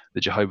to the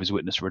Jehovah's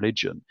Witness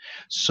religion.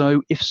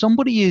 So if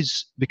somebody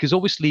is, because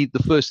obviously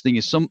the first thing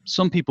is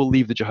some people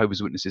leave the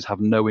Jehovah's Witnesses, have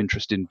no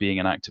interest in being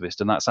an activist,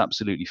 and that's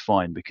absolutely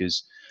fine,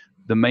 because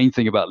the main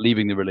thing about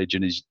leaving the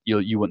religion is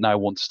you now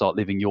want to start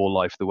living your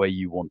life the way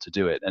you want to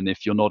do it. And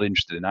if you're not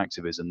interested in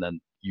activism, then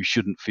you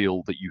shouldn't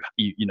feel that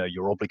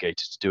you're obligated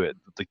to do it.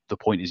 The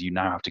point is you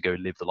now have to go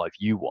live the life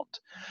you want.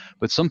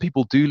 But some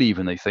people do leave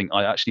and they think,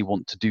 I actually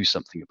want to do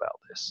something about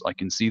this. I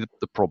can see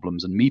the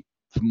problems, and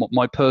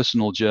my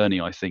personal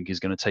journey, I think,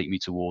 is going to take me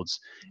towards,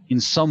 in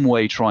some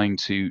way, trying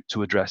to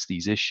address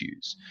these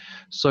issues.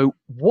 So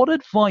what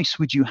advice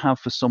would you have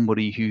for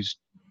somebody who's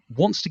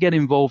wants to get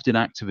involved in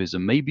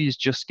activism, maybe is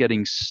just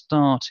getting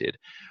started?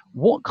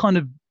 What kind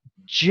of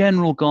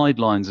general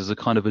guidelines as a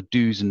kind of a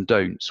do's and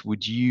don'ts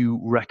would you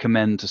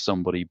recommend to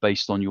somebody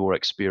based on your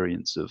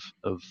experience of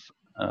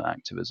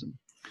activism?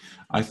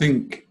 I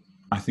think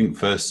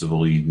first of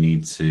all, you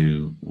need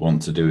to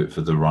want to do it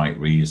for the right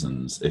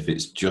reasons. If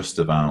it's just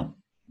about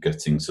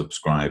getting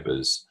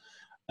subscribers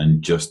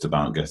and just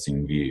about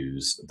getting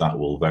views, that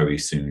will very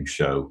soon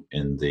show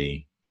in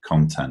the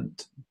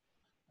content.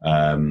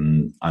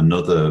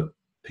 Another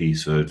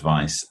piece of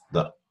advice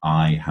that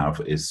I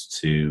have is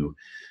to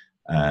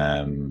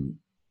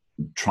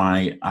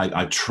try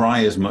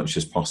as much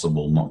as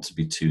possible not to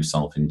be too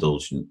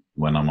self-indulgent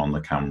when I'm on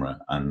the camera.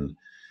 And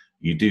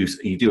you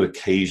do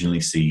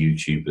occasionally see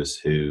YouTubers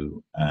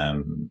who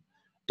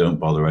don't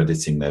bother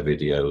editing their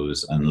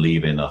videos and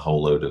leave in a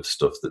whole load of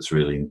stuff that's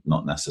really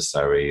not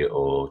necessary,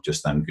 or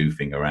just them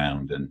goofing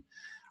around. And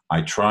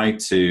I try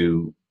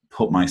to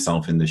put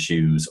myself in the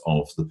shoes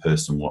of the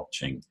person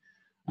watching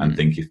and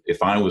think,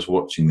 if I was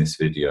watching this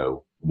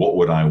video, what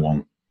would I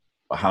want?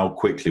 How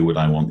quickly would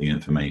I want the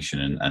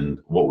information, and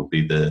what would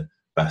be the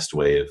best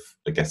way of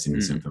getting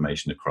this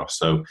information across?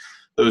 So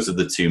those are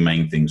the two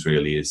main things,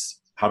 really, is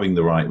having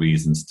the right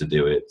reasons to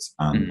do it,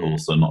 and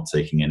also not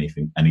taking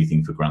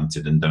anything for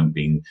granted, and don't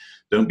be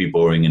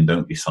boring, and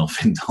don't be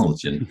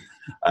self-indulgent.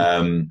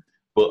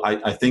 But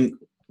I think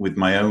with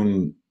my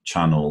own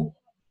channel,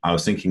 I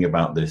was thinking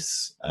about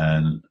this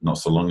not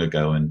so long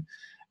ago, and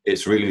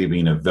it's really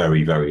been a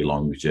very, very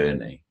long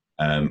journey.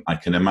 I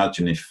can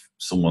imagine if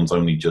someone's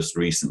only just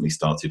recently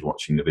started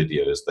watching the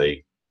videos,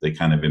 they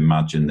kind of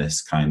imagine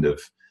this kind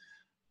of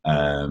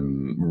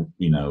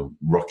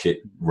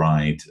rocket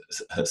ride,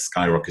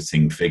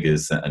 skyrocketing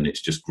figures, and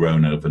it's just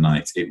grown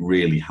overnight. It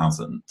really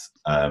hasn't.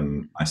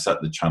 I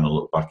set the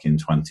channel up back in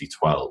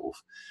 2012,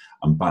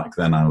 and back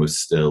then I was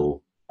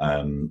still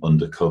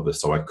undercover,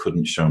 so I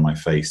couldn't show my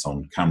face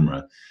on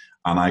camera.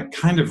 And I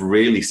kind of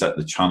really set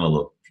the channel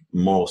up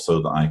more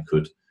so that I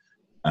could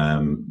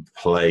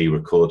play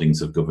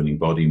recordings of governing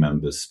body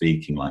members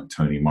speaking, like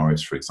Tony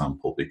Morris, for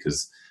example,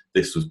 because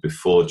this was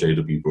before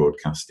JW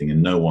Broadcasting,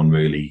 and no one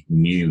really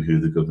knew who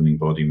the governing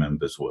body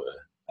members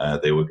were.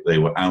 They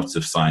were out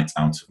of sight,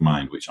 out of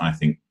mind, which I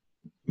think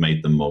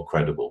made them more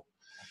credible.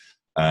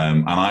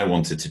 And I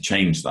wanted to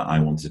change that. I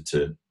wanted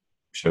to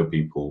show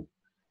people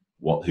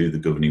who the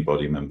governing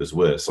body members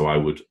were. So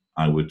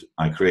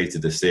I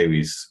created a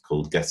series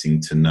called Getting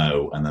to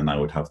Know, and then I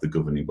would have the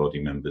governing body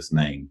member's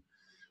name,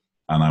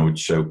 and I would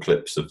show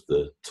clips of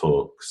the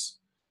talks.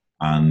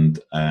 And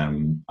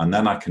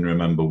then I can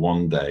remember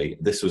one day,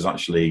 this was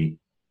actually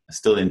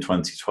still in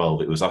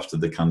 2012, it was after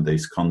the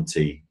Candace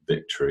Conti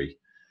victory.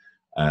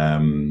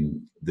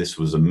 This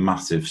was a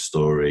massive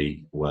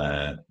story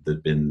where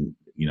there'd been,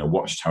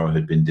 Watchtower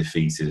had been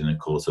defeated in a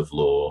court of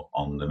law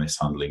on the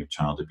mishandling of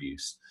child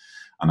abuse.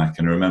 And I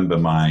can remember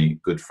my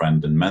good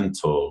friend and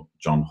mentor,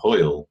 John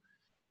Hoyle,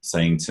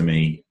 saying to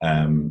me,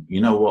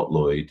 you know what,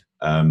 Lloyd,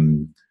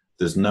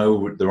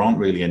 there aren't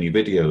really any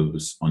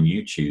videos on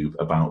YouTube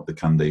about the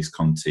Candace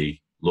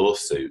Conti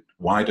lawsuit.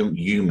 Why don't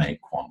you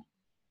make one?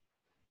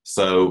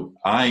 So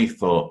I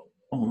thought,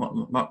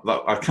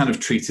 I kind of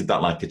treated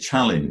that like a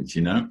challenge,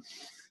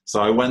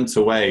 So I went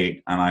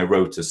away and I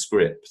wrote a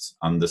script,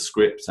 and the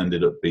script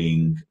ended up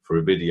being for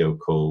a video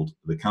called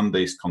The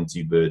Candace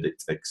Conti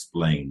Verdict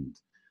Explained: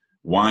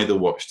 Why the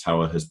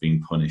Watchtower Has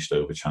Been Punished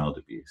Over Child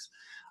Abuse.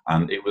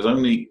 And it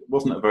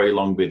wasn't a very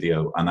long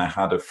video, and I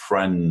had a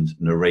friend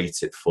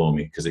narrate it for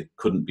me because it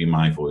couldn't be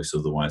my voice,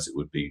 otherwise it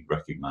would be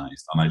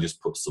recognized. And I just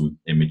put some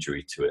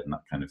imagery to it and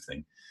that kind of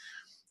thing.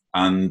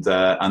 And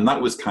that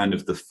was kind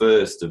of the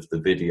first of the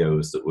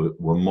videos that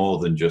were more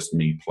than just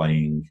me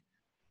playing,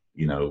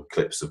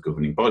 clips of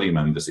governing body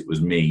members. It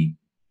was me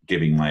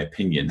giving my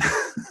opinion.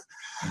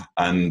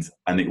 and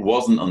it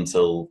wasn't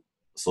until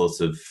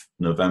sort of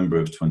November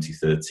of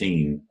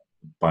 2013,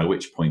 by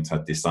which point I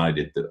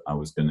decided that I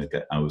was going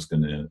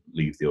to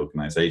leave the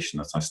organisation,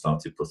 that I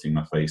started putting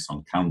my face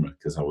on camera,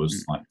 because I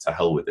was like, to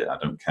hell with it, I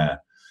don't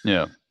care.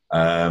 Yeah.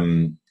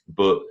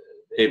 But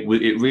it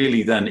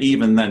really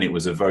even then it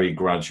was a very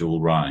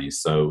gradual rise.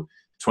 So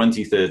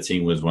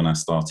 2013 was when I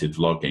started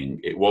vlogging.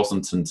 It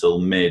wasn't until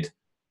mid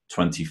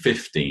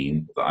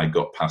 2015 that I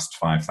got past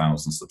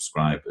 5,000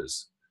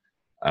 subscribers.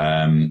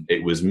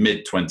 It was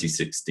mid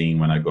 2016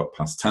 when I got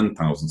past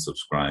 10,000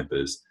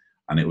 subscribers.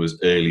 And it was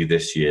early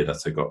this year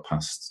that I got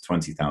past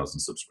 20,000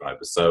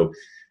 subscribers. So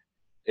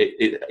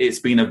it's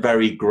been a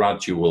very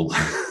gradual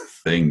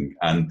thing.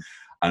 And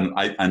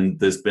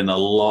there's been a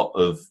lot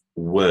of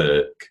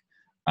work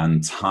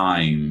and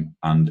time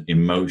and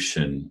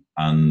emotion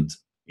and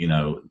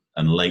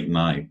late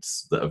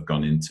nights that have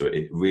gone into it.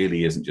 It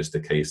really isn't just a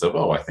case of,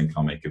 I think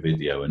I'll make a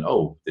video and,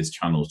 this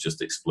channel's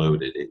just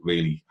exploded. It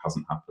really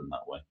hasn't happened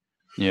that way.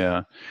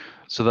 Yeah.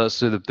 So that's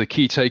the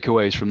key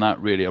takeaways from that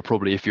really are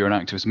probably, if you're an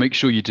activist, make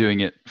sure you're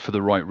doing it for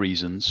the right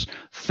reasons.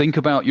 Think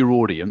about your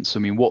audience. I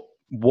mean,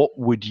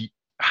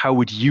 how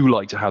would you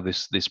like to have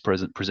this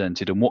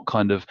presented, and what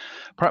kind of,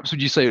 perhaps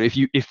would you say,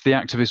 if the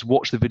activists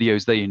watch the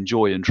videos they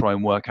enjoy and try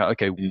and work out,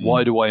 okay,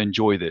 why do I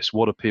enjoy this?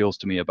 What appeals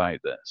to me about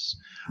this?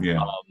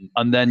 Yeah.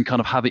 And then kind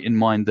of have it in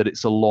mind that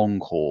it's a long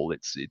haul.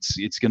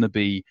 It's going to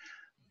be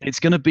it's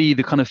going to be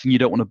the kind of thing you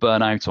don't want to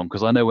burn out on.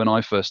 Because I know when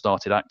I first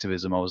started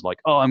activism, I was like,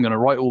 oh, I'm going to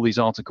write all these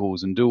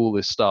articles and do all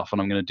this stuff,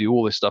 and I'm going to do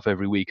all this stuff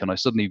every week. And I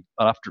suddenly,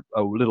 after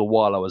a little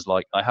while, I was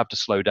like, I have to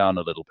slow down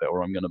a little bit,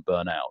 or I'm going to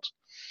burn out.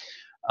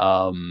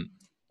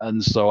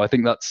 And so I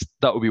think that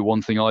would be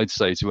one thing I'd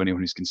say to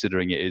anyone who's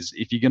considering it is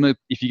if you're gonna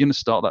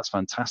start, that's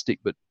fantastic,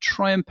 but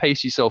try and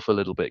pace yourself a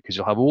little bit, because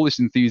you'll have all this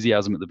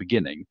enthusiasm at the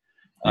beginning,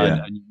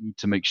 and you need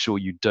to make sure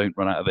you don't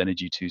run out of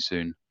energy too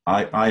soon.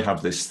 I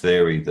have this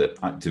theory that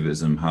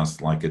activism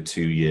has like a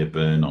 2-year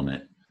burn on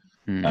it,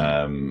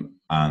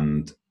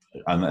 and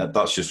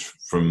that's just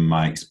from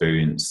my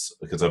experience,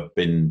 because I've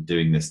been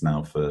doing this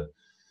now for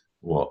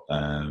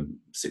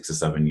 6 or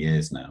 7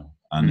 years now,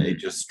 and it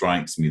just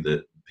strikes me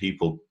that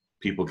people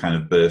kind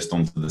of burst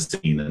onto the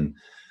scene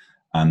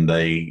and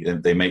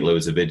they make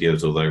loads of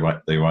videos, or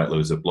they write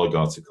loads of blog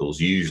articles,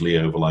 usually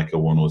over like a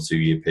 1 or 2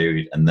 year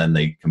period, and then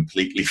they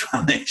completely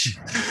vanish.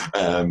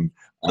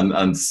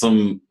 And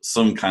some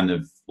kind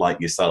of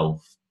like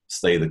yourself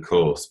stay the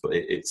course, but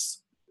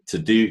it's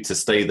to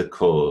stay the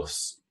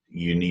course,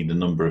 you need a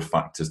number of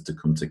factors to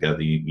come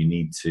together. You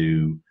need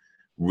to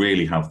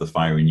really have the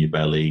fire in your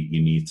belly.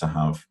 You need to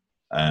have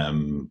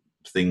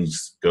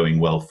things going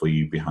well for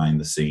you behind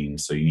the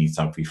scenes. So you need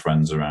to have your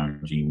friends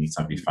around you. You need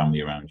to have your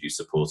family around you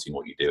supporting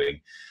what you're doing.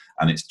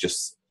 And it's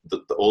just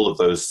that all of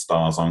those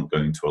stars aren't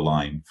going to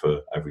align for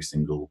every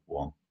single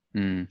one.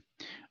 And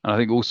I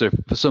think also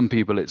for some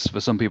people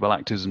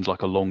activism is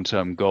like a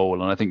long-term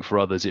goal, and I think for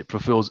others it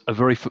fulfills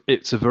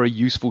it's a very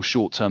useful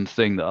short-term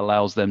thing that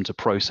allows them to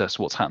process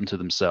what's happened to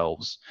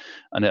themselves,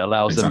 and it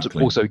allows them to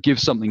also give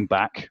something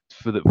back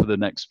for the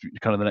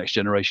next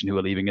generation who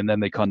are leaving, and then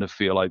they kind of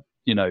feel like,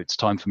 it's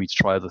time for me to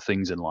try other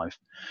things in life,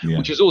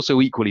 which is also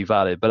equally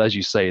valid. But as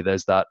you say,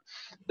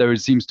 there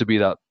seems to be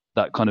that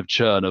kind of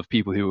churn of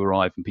people who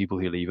arrive and people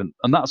who leave,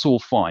 and that's all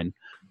fine.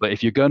 But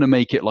if you're going to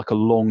make it like a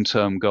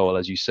long-term goal,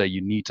 as you say,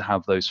 you need to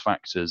have those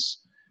factors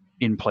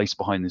in place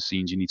behind the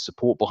scenes. You need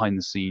support behind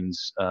the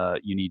scenes.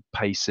 You need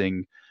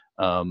pacing,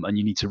 and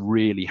you need to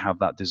really have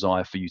that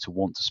desire for you to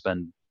want to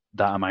spend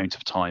that amount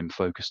of time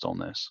focused on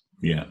this.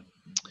 Yeah.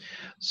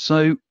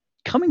 So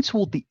coming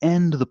toward the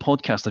end of the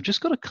podcast, I've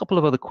just got a couple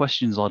of other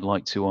questions I'd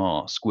like to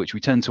ask, which we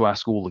tend to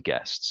ask all the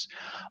guests.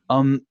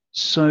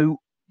 So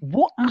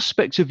what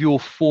aspect of your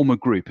former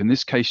group, in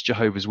this case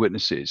Jehovah's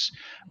Witnesses,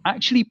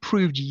 actually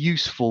proved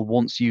useful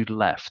once you'd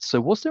left?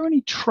 So was there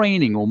any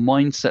training or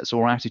mindsets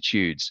or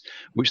attitudes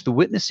which the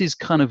witnesses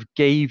kind of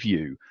gave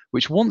you,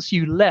 which once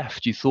you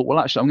left you thought, well,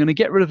 actually I'm going to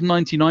get rid of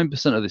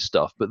 99% of this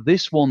stuff, but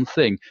this one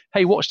thing,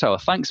 hey Watchtower,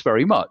 thanks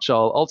very much,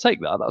 I'll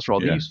take that, that's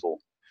rather useful?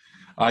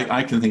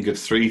 I can think of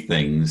 3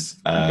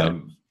 things.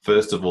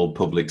 First of all,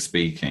 public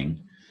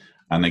speaking.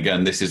 And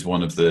again, this is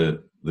one of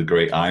the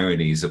great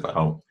ironies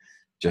about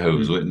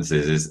Jehovah's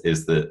Witnesses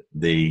is that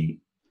the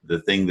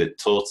thing that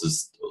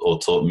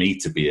taught me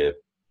to be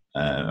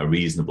a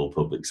reasonable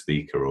public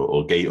speaker,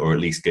 or at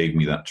least gave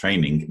me that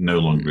training, no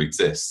longer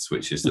exists,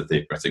 which is the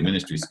Theocratic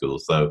Ministry School.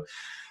 So,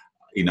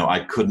 I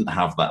couldn't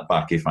have that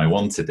back if I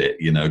wanted it,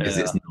 because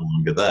it's no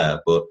longer there.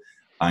 But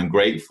I'm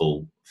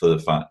grateful for the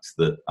fact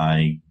that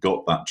I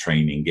got that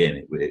training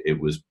in. It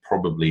was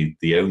probably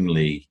the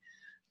only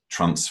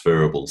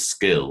transferable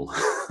skill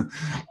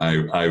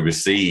I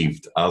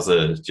received as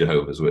a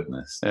Jehovah's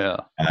Witness.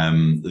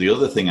 The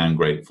other thing I'm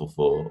grateful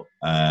for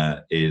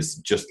is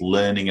just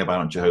learning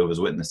about Jehovah's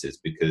Witnesses,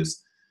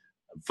 because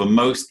for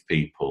most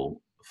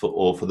people,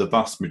 for the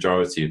vast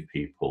majority of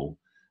people,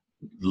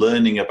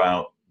 learning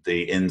about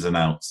the ins and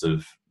outs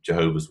of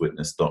Jehovah's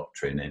Witness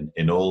doctrine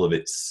in all of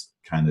its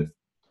kind of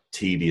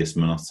tedious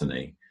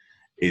monotony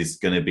is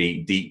going to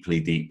be deeply,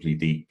 deeply,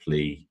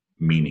 deeply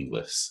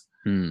meaningless.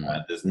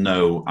 There's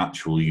no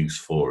actual use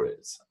for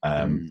it.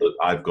 But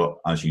I've got,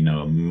 as you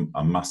know,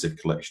 a massive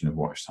collection of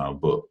Watchtower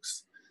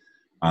books,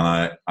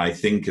 and I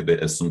think of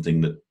it as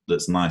something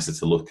that's nicer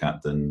to look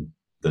at than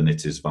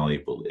it is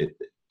valuable.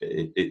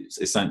 It's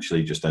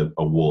essentially just a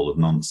wall of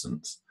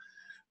nonsense.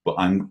 But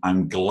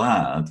I'm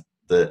glad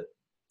that,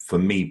 for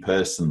me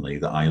personally,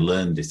 that I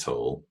learned it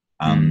all,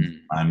 and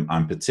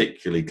I'm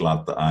particularly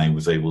glad that I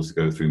was able to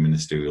go through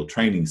ministerial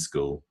training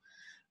school,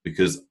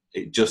 because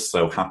it just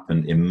so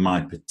happened in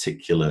my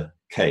particular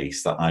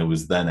case that I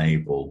was then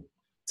able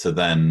to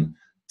then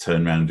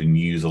turn around and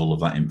use all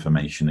of that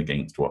information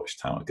against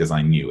Watchtower, because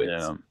I knew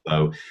it.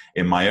 So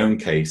in my own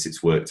case,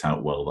 it's worked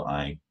out well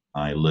that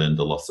I learned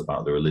a lot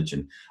about the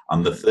religion.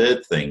 And the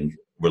third thing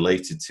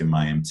related to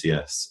my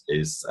MTS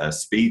is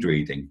speed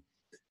reading.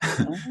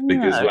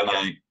 Because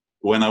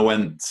when I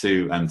went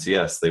to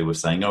MTS, they were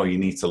saying, oh, you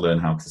need to learn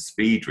how to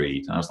speed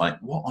read. And I was like,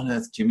 what on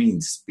earth do you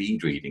mean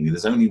speed reading?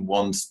 There's only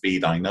one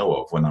speed I know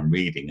of when I'm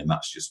reading, and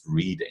that's just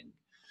reading.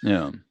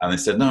 And they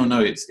said,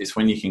 no, it's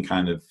when you can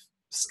kind of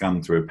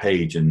scan through a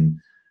page and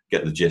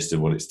get the gist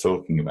of what it's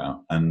talking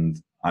about. And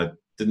I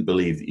didn't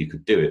believe that you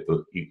could do it,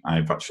 but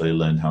I've actually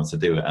learned how to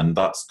do it. And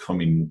that's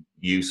come in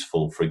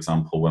useful, for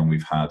example, when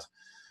we've had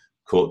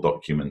court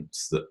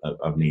documents that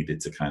I've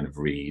needed to kind of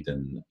read,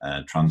 and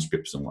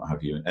transcripts and what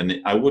have you.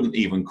 And I wouldn't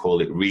even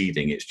call it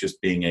reading. It's just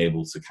being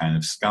able to kind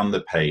of scan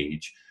the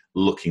page,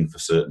 looking for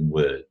certain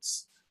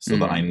words, so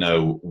that I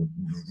know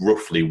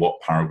roughly what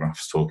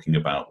paragraph's talking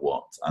about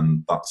what.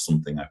 And that's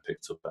something I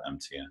picked up at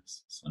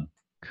MTS. So.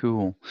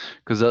 Cool.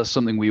 Because that's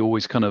something we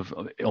always kind of,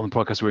 on the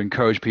podcast, we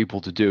encourage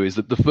people to do, is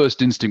that the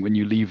first instinct when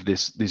you leave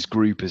this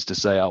group is to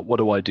say, oh, what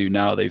do I do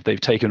now?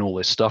 They've taken all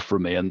this stuff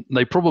from me, and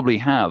they probably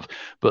have,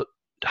 but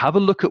have a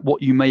look at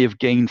what you may have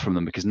gained from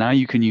them, because now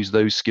you can use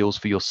those skills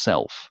for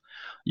yourself.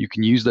 You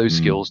can use those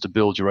skills to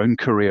build your own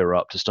career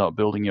up, to start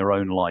building your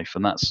own life.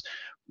 And that's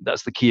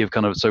the key of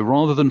kind of, so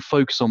rather than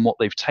focus on what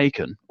they've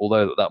taken,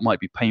 although that might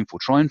be painful,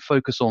 try and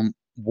focus on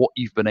what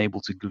you've been able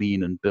to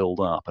glean and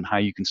build up, and how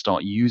you can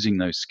start using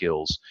those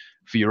skills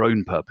for your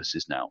own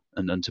purposes now,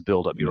 and to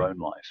build up your own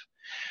life.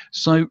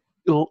 So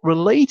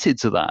related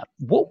to that,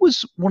 what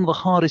was one of the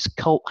hardest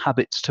cult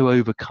habits to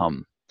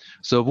overcome?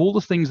 So of all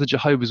the things the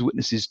Jehovah's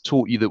Witnesses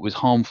taught you that was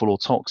harmful or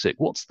toxic,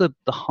 what's the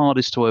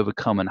hardest to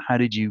overcome, and how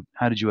did you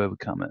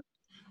overcome it?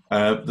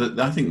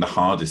 I think the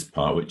hardest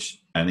part,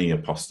 which any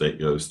apostate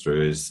goes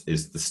through,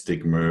 is the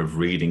stigma of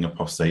reading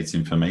apostate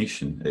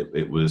information.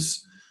 It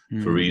was,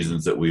 for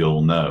reasons that we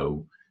all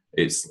know,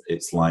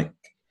 it's like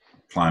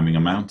climbing a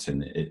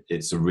mountain.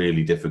 It's a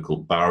really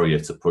difficult barrier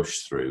to push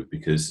through,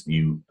 because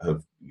you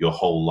have your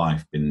whole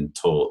life been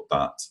taught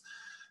that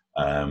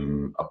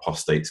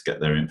apostates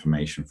get their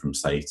information from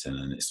Satan,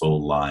 and it's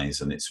all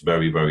lies, and it's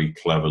very, very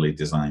cleverly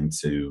designed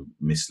to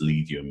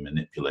mislead you and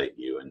manipulate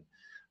you. And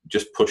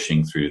just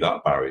pushing through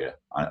that barrier,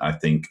 I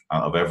think,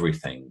 out of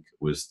everything,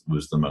 was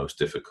the most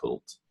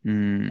difficult.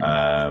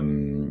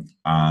 And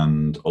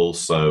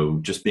also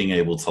just being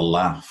able to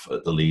laugh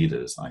at the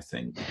leaders, I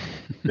think,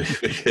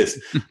 because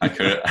I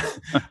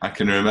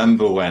can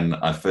remember when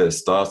I first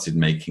started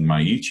making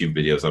my YouTube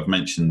videos. I've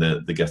mentioned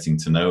the Getting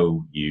to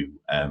Know You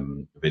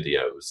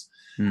videos.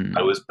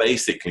 I was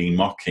basically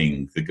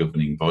mocking the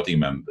governing body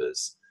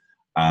members.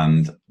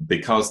 And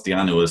because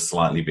Deanna was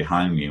slightly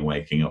behind me and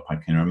waking up, I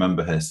can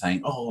remember her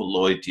saying, "Oh,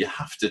 Lloyd, you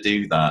have to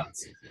do that.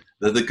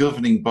 They're the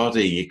governing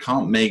body. You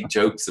can't make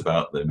jokes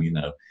about them, you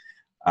know."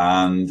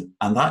 And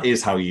that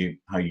is how you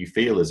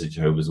feel as a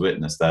Jehovah's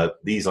Witness.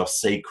 These are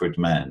sacred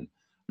men,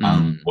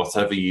 and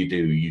whatever you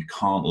do, you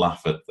can't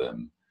laugh at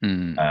them.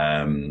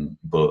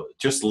 But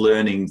just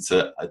learning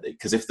to,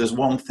 because if there's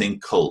one thing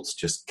cults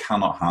just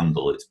cannot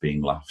handle, it's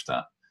being laughed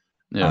at.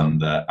 Yeah.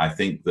 And I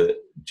think that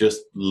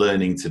just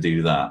learning to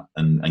do that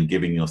and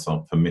giving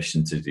yourself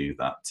permission to do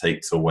that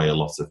takes away a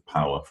lot of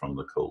power from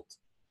the cult.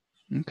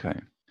 Okay.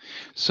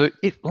 So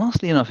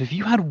lastly enough, if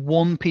you had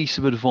one piece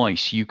of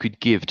advice you could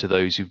give to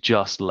those who've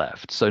just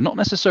left, so not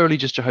necessarily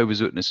just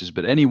Jehovah's Witnesses,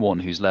 but anyone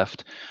who's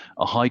left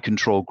a high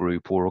control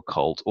group or a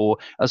cult, or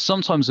as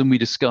sometimes when we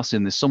discuss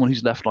in this, someone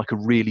who's left like a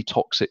really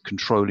toxic,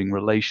 controlling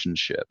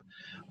relationship,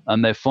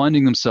 and they're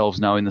finding themselves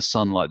now in the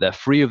sunlight, they're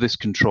free of this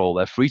control,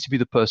 they're free to be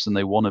the person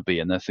they want to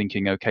be, and they're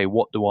thinking, okay,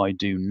 what do I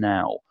do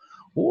now?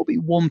 What would be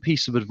one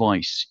piece of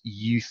advice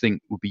you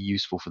think would be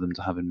useful for them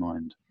to have in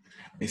mind?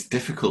 It's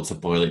difficult to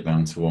boil it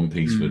down to one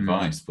piece of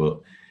advice,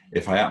 but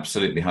if I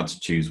absolutely had to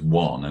choose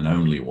one, and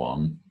only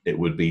one, it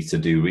would be to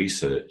do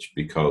research,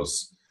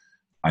 because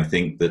I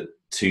think that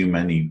too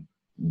many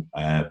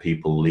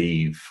people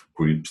leave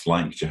groups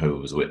like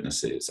Jehovah's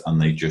Witnesses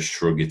and they just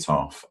shrug it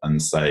off and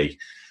say,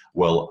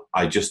 well,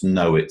 I just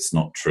know it's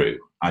not true.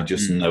 I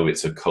just know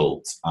it's a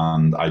cult,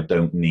 and I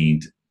don't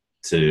need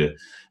to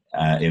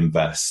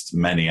invest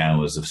many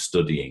hours of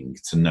studying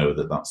to know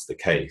that that's the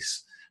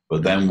case.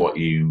 But then what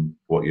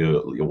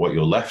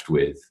you're left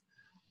with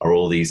are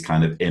all these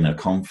kind of inner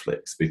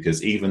conflicts,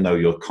 because even though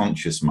your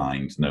conscious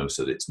mind knows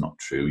that it's not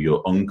true,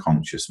 your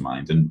unconscious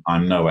mind, and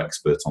I'm no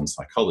expert on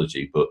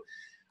psychology, but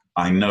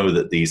I know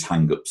that these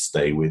hang-ups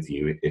stay with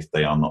you if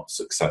they are not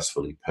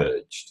successfully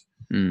purged.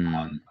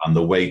 And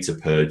the way to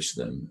purge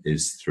them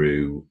is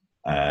through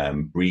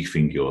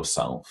briefing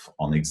yourself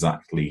on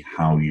exactly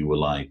how you were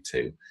lied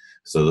to,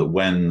 so that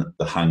when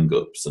the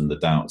hang-ups and the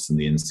doubts and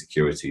the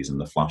insecurities and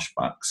the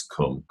flashbacks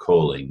come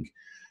calling,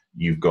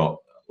 you've got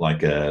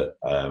like a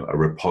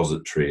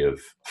repository of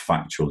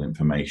factual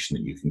information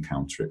that you can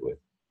counter it with.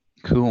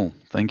 Cool.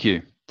 Thank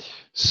you.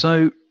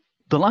 So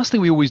the last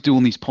thing we always do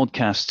on these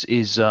podcasts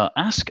is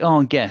ask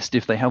our guest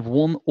if they have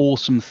one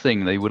awesome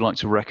thing they would like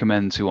to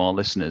recommend to our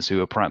listeners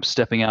who are perhaps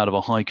stepping out of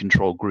a high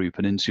control group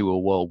and into a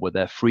world where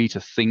they're free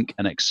to think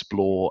and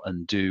explore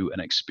and do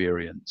and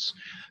experience.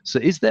 So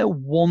is there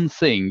one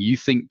thing you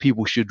think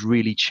people should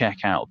really check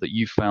out that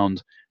you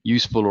found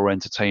useful or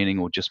entertaining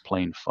or just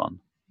plain fun?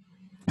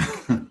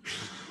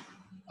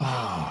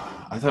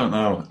 I don't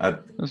know.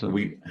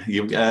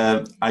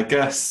 I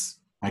guess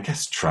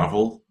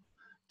travel.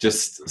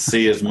 Just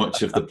see as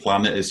much of the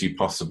planet as you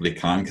possibly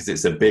can, because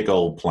it's a big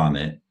old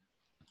planet,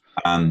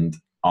 and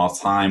our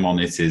time on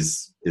it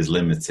is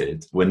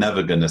limited. We're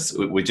never going to.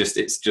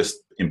 It's just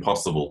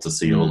impossible to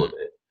see all of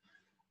it.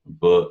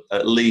 But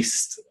at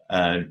least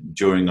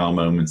during our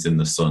moments in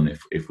the sun,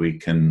 if we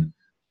can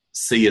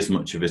see as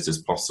much of it as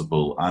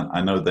possible.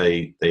 I know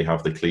they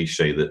have the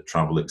cliche that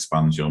travel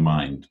expands your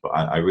mind, but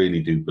I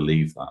really do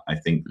believe that. I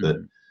think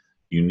that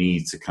you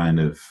need to kind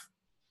of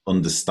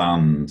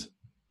understand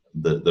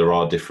that there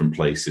are different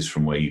places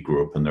from where you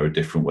grew up, and there are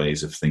different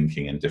ways of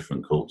thinking and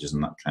different cultures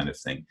and that kind of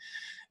thing.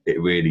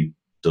 It really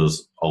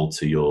does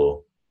alter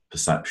your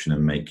perception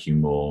and make you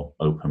more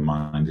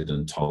open-minded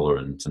and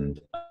tolerant and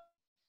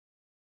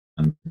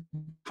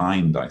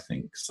kind, I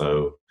think.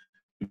 So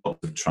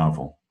lots of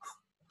travel.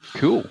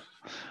 Cool.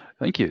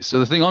 Thank you. So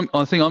the thing I'm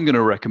going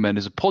to recommend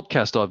is a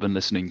podcast I've been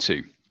listening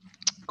to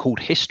called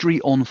History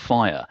on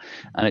Fire,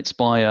 and it's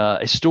by a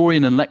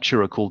historian and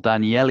lecturer called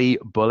Daniele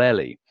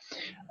Bolelli.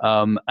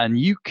 And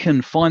you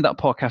can find that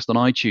podcast on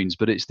iTunes,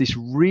 but it's this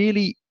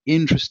really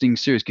interesting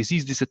series because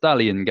he's this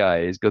Italian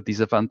guy. He's got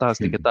this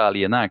fantastic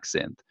Italian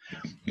accent,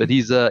 but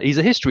he's a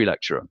history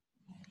lecturer.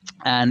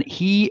 And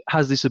he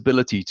has this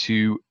ability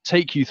to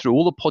take you through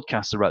all the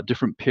podcasts about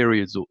different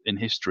periods in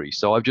history.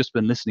 So I've just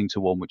been listening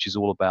to one which is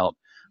all about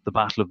the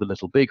Battle of the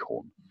Little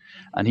Bighorn.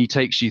 And he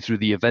takes you through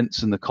the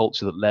events and the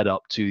culture that led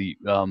up to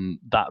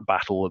that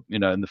battle,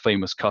 and the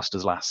famous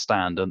Custer's Last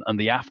Stand, and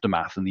the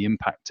aftermath and the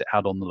impact it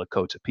had on the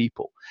Lakota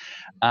people.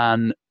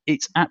 And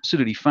it's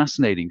absolutely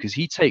fascinating because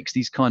he takes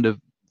these kind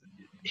of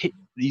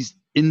these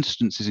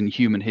instances in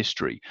human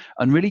history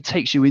and really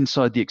takes you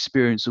inside the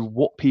experience of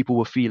what people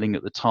were feeling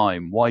at the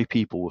time, why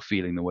people were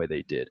feeling the way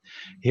they did.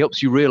 He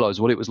helps you realize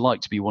what it was like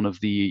to be one of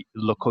the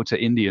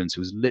Lakota Indians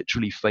who was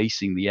literally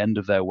facing the end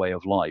of their way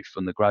of life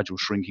and the gradual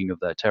shrinking of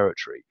their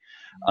territory,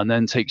 and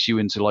then takes you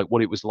into like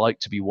what it was like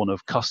to be one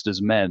of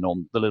Custer's men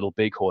on the Little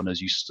Bighorn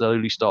as you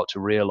slowly start to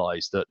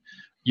realize that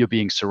you're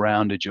being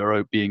surrounded,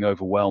 you're being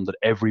overwhelmed, that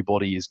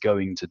everybody is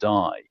going to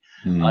die.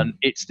 And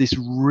it's this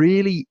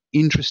really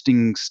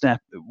interesting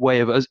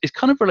way of, it's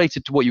kind of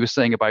related to what you were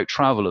saying about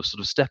travel, of sort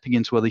of stepping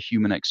into other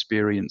human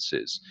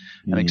experiences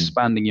and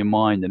expanding your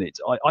mind. And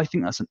I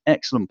think that's an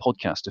excellent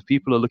podcast. If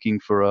people are looking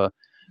for a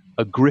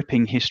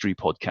gripping history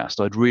podcast,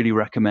 I'd really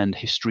recommend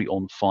History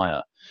on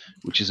Fire,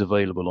 which is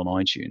available on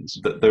iTunes.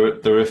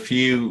 There are a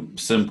few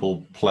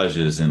simple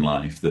pleasures in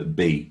life that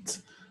beat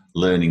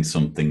learning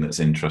something that's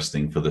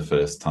interesting for the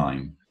first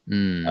time.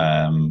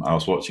 I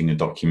was watching a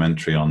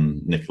documentary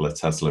on Nikola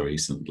Tesla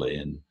recently,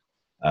 and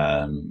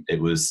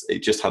it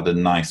just had a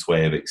nice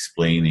way of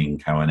explaining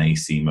how an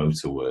AC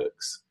motor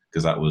works,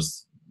 because that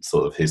was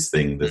sort of his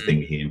thing, the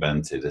thing he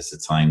invented. At a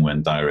time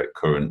when direct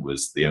current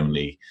was the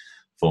only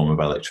form of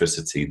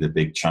electricity, the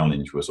big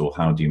challenge was, well,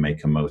 how do you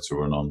make a motor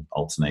run on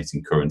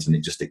alternating current? And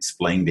it just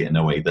explained it in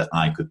a way that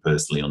I could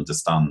personally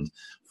understand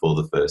for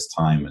the first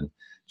time. And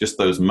just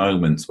those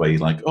moments where you're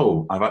like,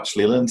 oh, I've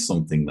actually learned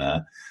something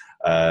there.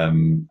 A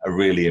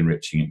really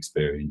enriching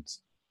experience.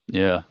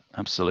 Yeah,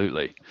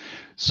 absolutely.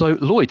 So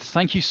Lloyd,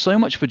 thank you so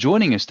much for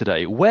joining us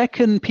today. Where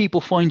can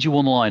people find you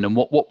online, and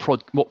what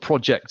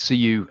projects are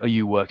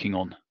you working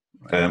on?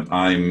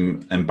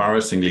 I'm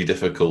embarrassingly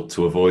difficult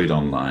to avoid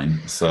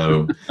online,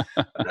 so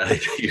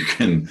you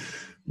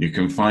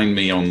can find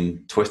me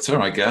on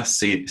Twitter, I guess,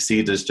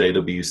 Cedars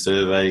JW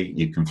Survey.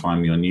 You can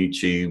find me on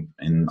YouTube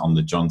on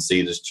the John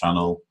Cedars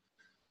channel.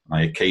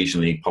 I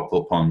occasionally pop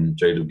up on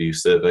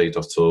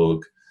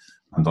jwsurvey.org.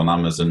 And on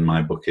Amazon,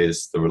 my book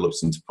is The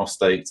Reluctant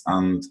Apostate,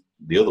 and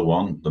the other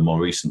one, the more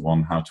recent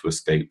one, How to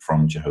Escape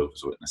from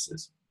Jehovah's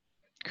Witnesses.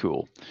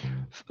 Cool.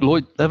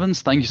 Lloyd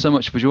Evans, thank you so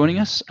much for joining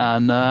us.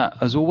 And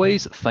as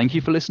always, thank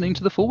you for listening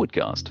to the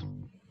Forwardcast.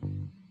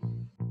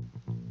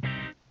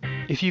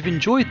 If you've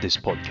enjoyed this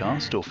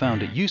podcast or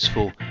found it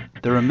useful,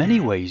 there are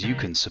many ways you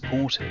can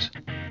support it.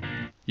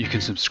 You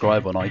can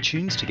subscribe on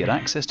iTunes to get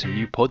access to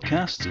new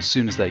podcasts as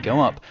soon as they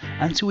go up,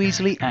 and to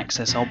easily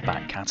access our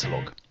back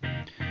catalogue.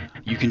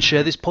 You can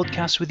share this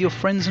podcast with your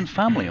friends and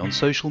family on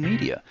social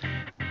media,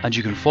 and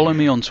you can follow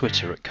me on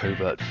Twitter at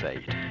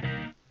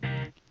CovertFade.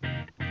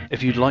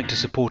 If you'd like to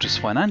support us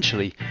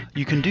financially,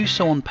 you can do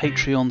so on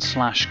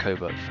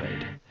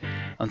Patreon/CovertFade.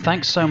 And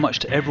thanks so much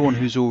to everyone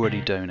who's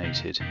already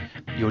donated.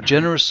 Your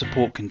generous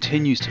support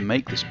continues to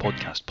make this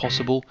podcast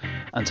possible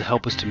and to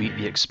help us to meet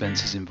the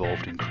expenses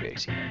involved in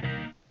creating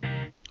it.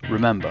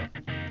 Remember,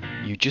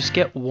 you just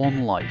get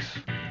one life,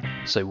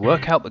 so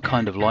work out the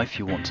kind of life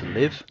you want to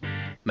live,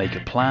 make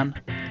a plan,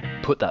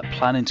 put that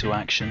plan into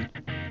action,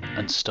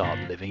 and start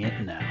living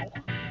it now.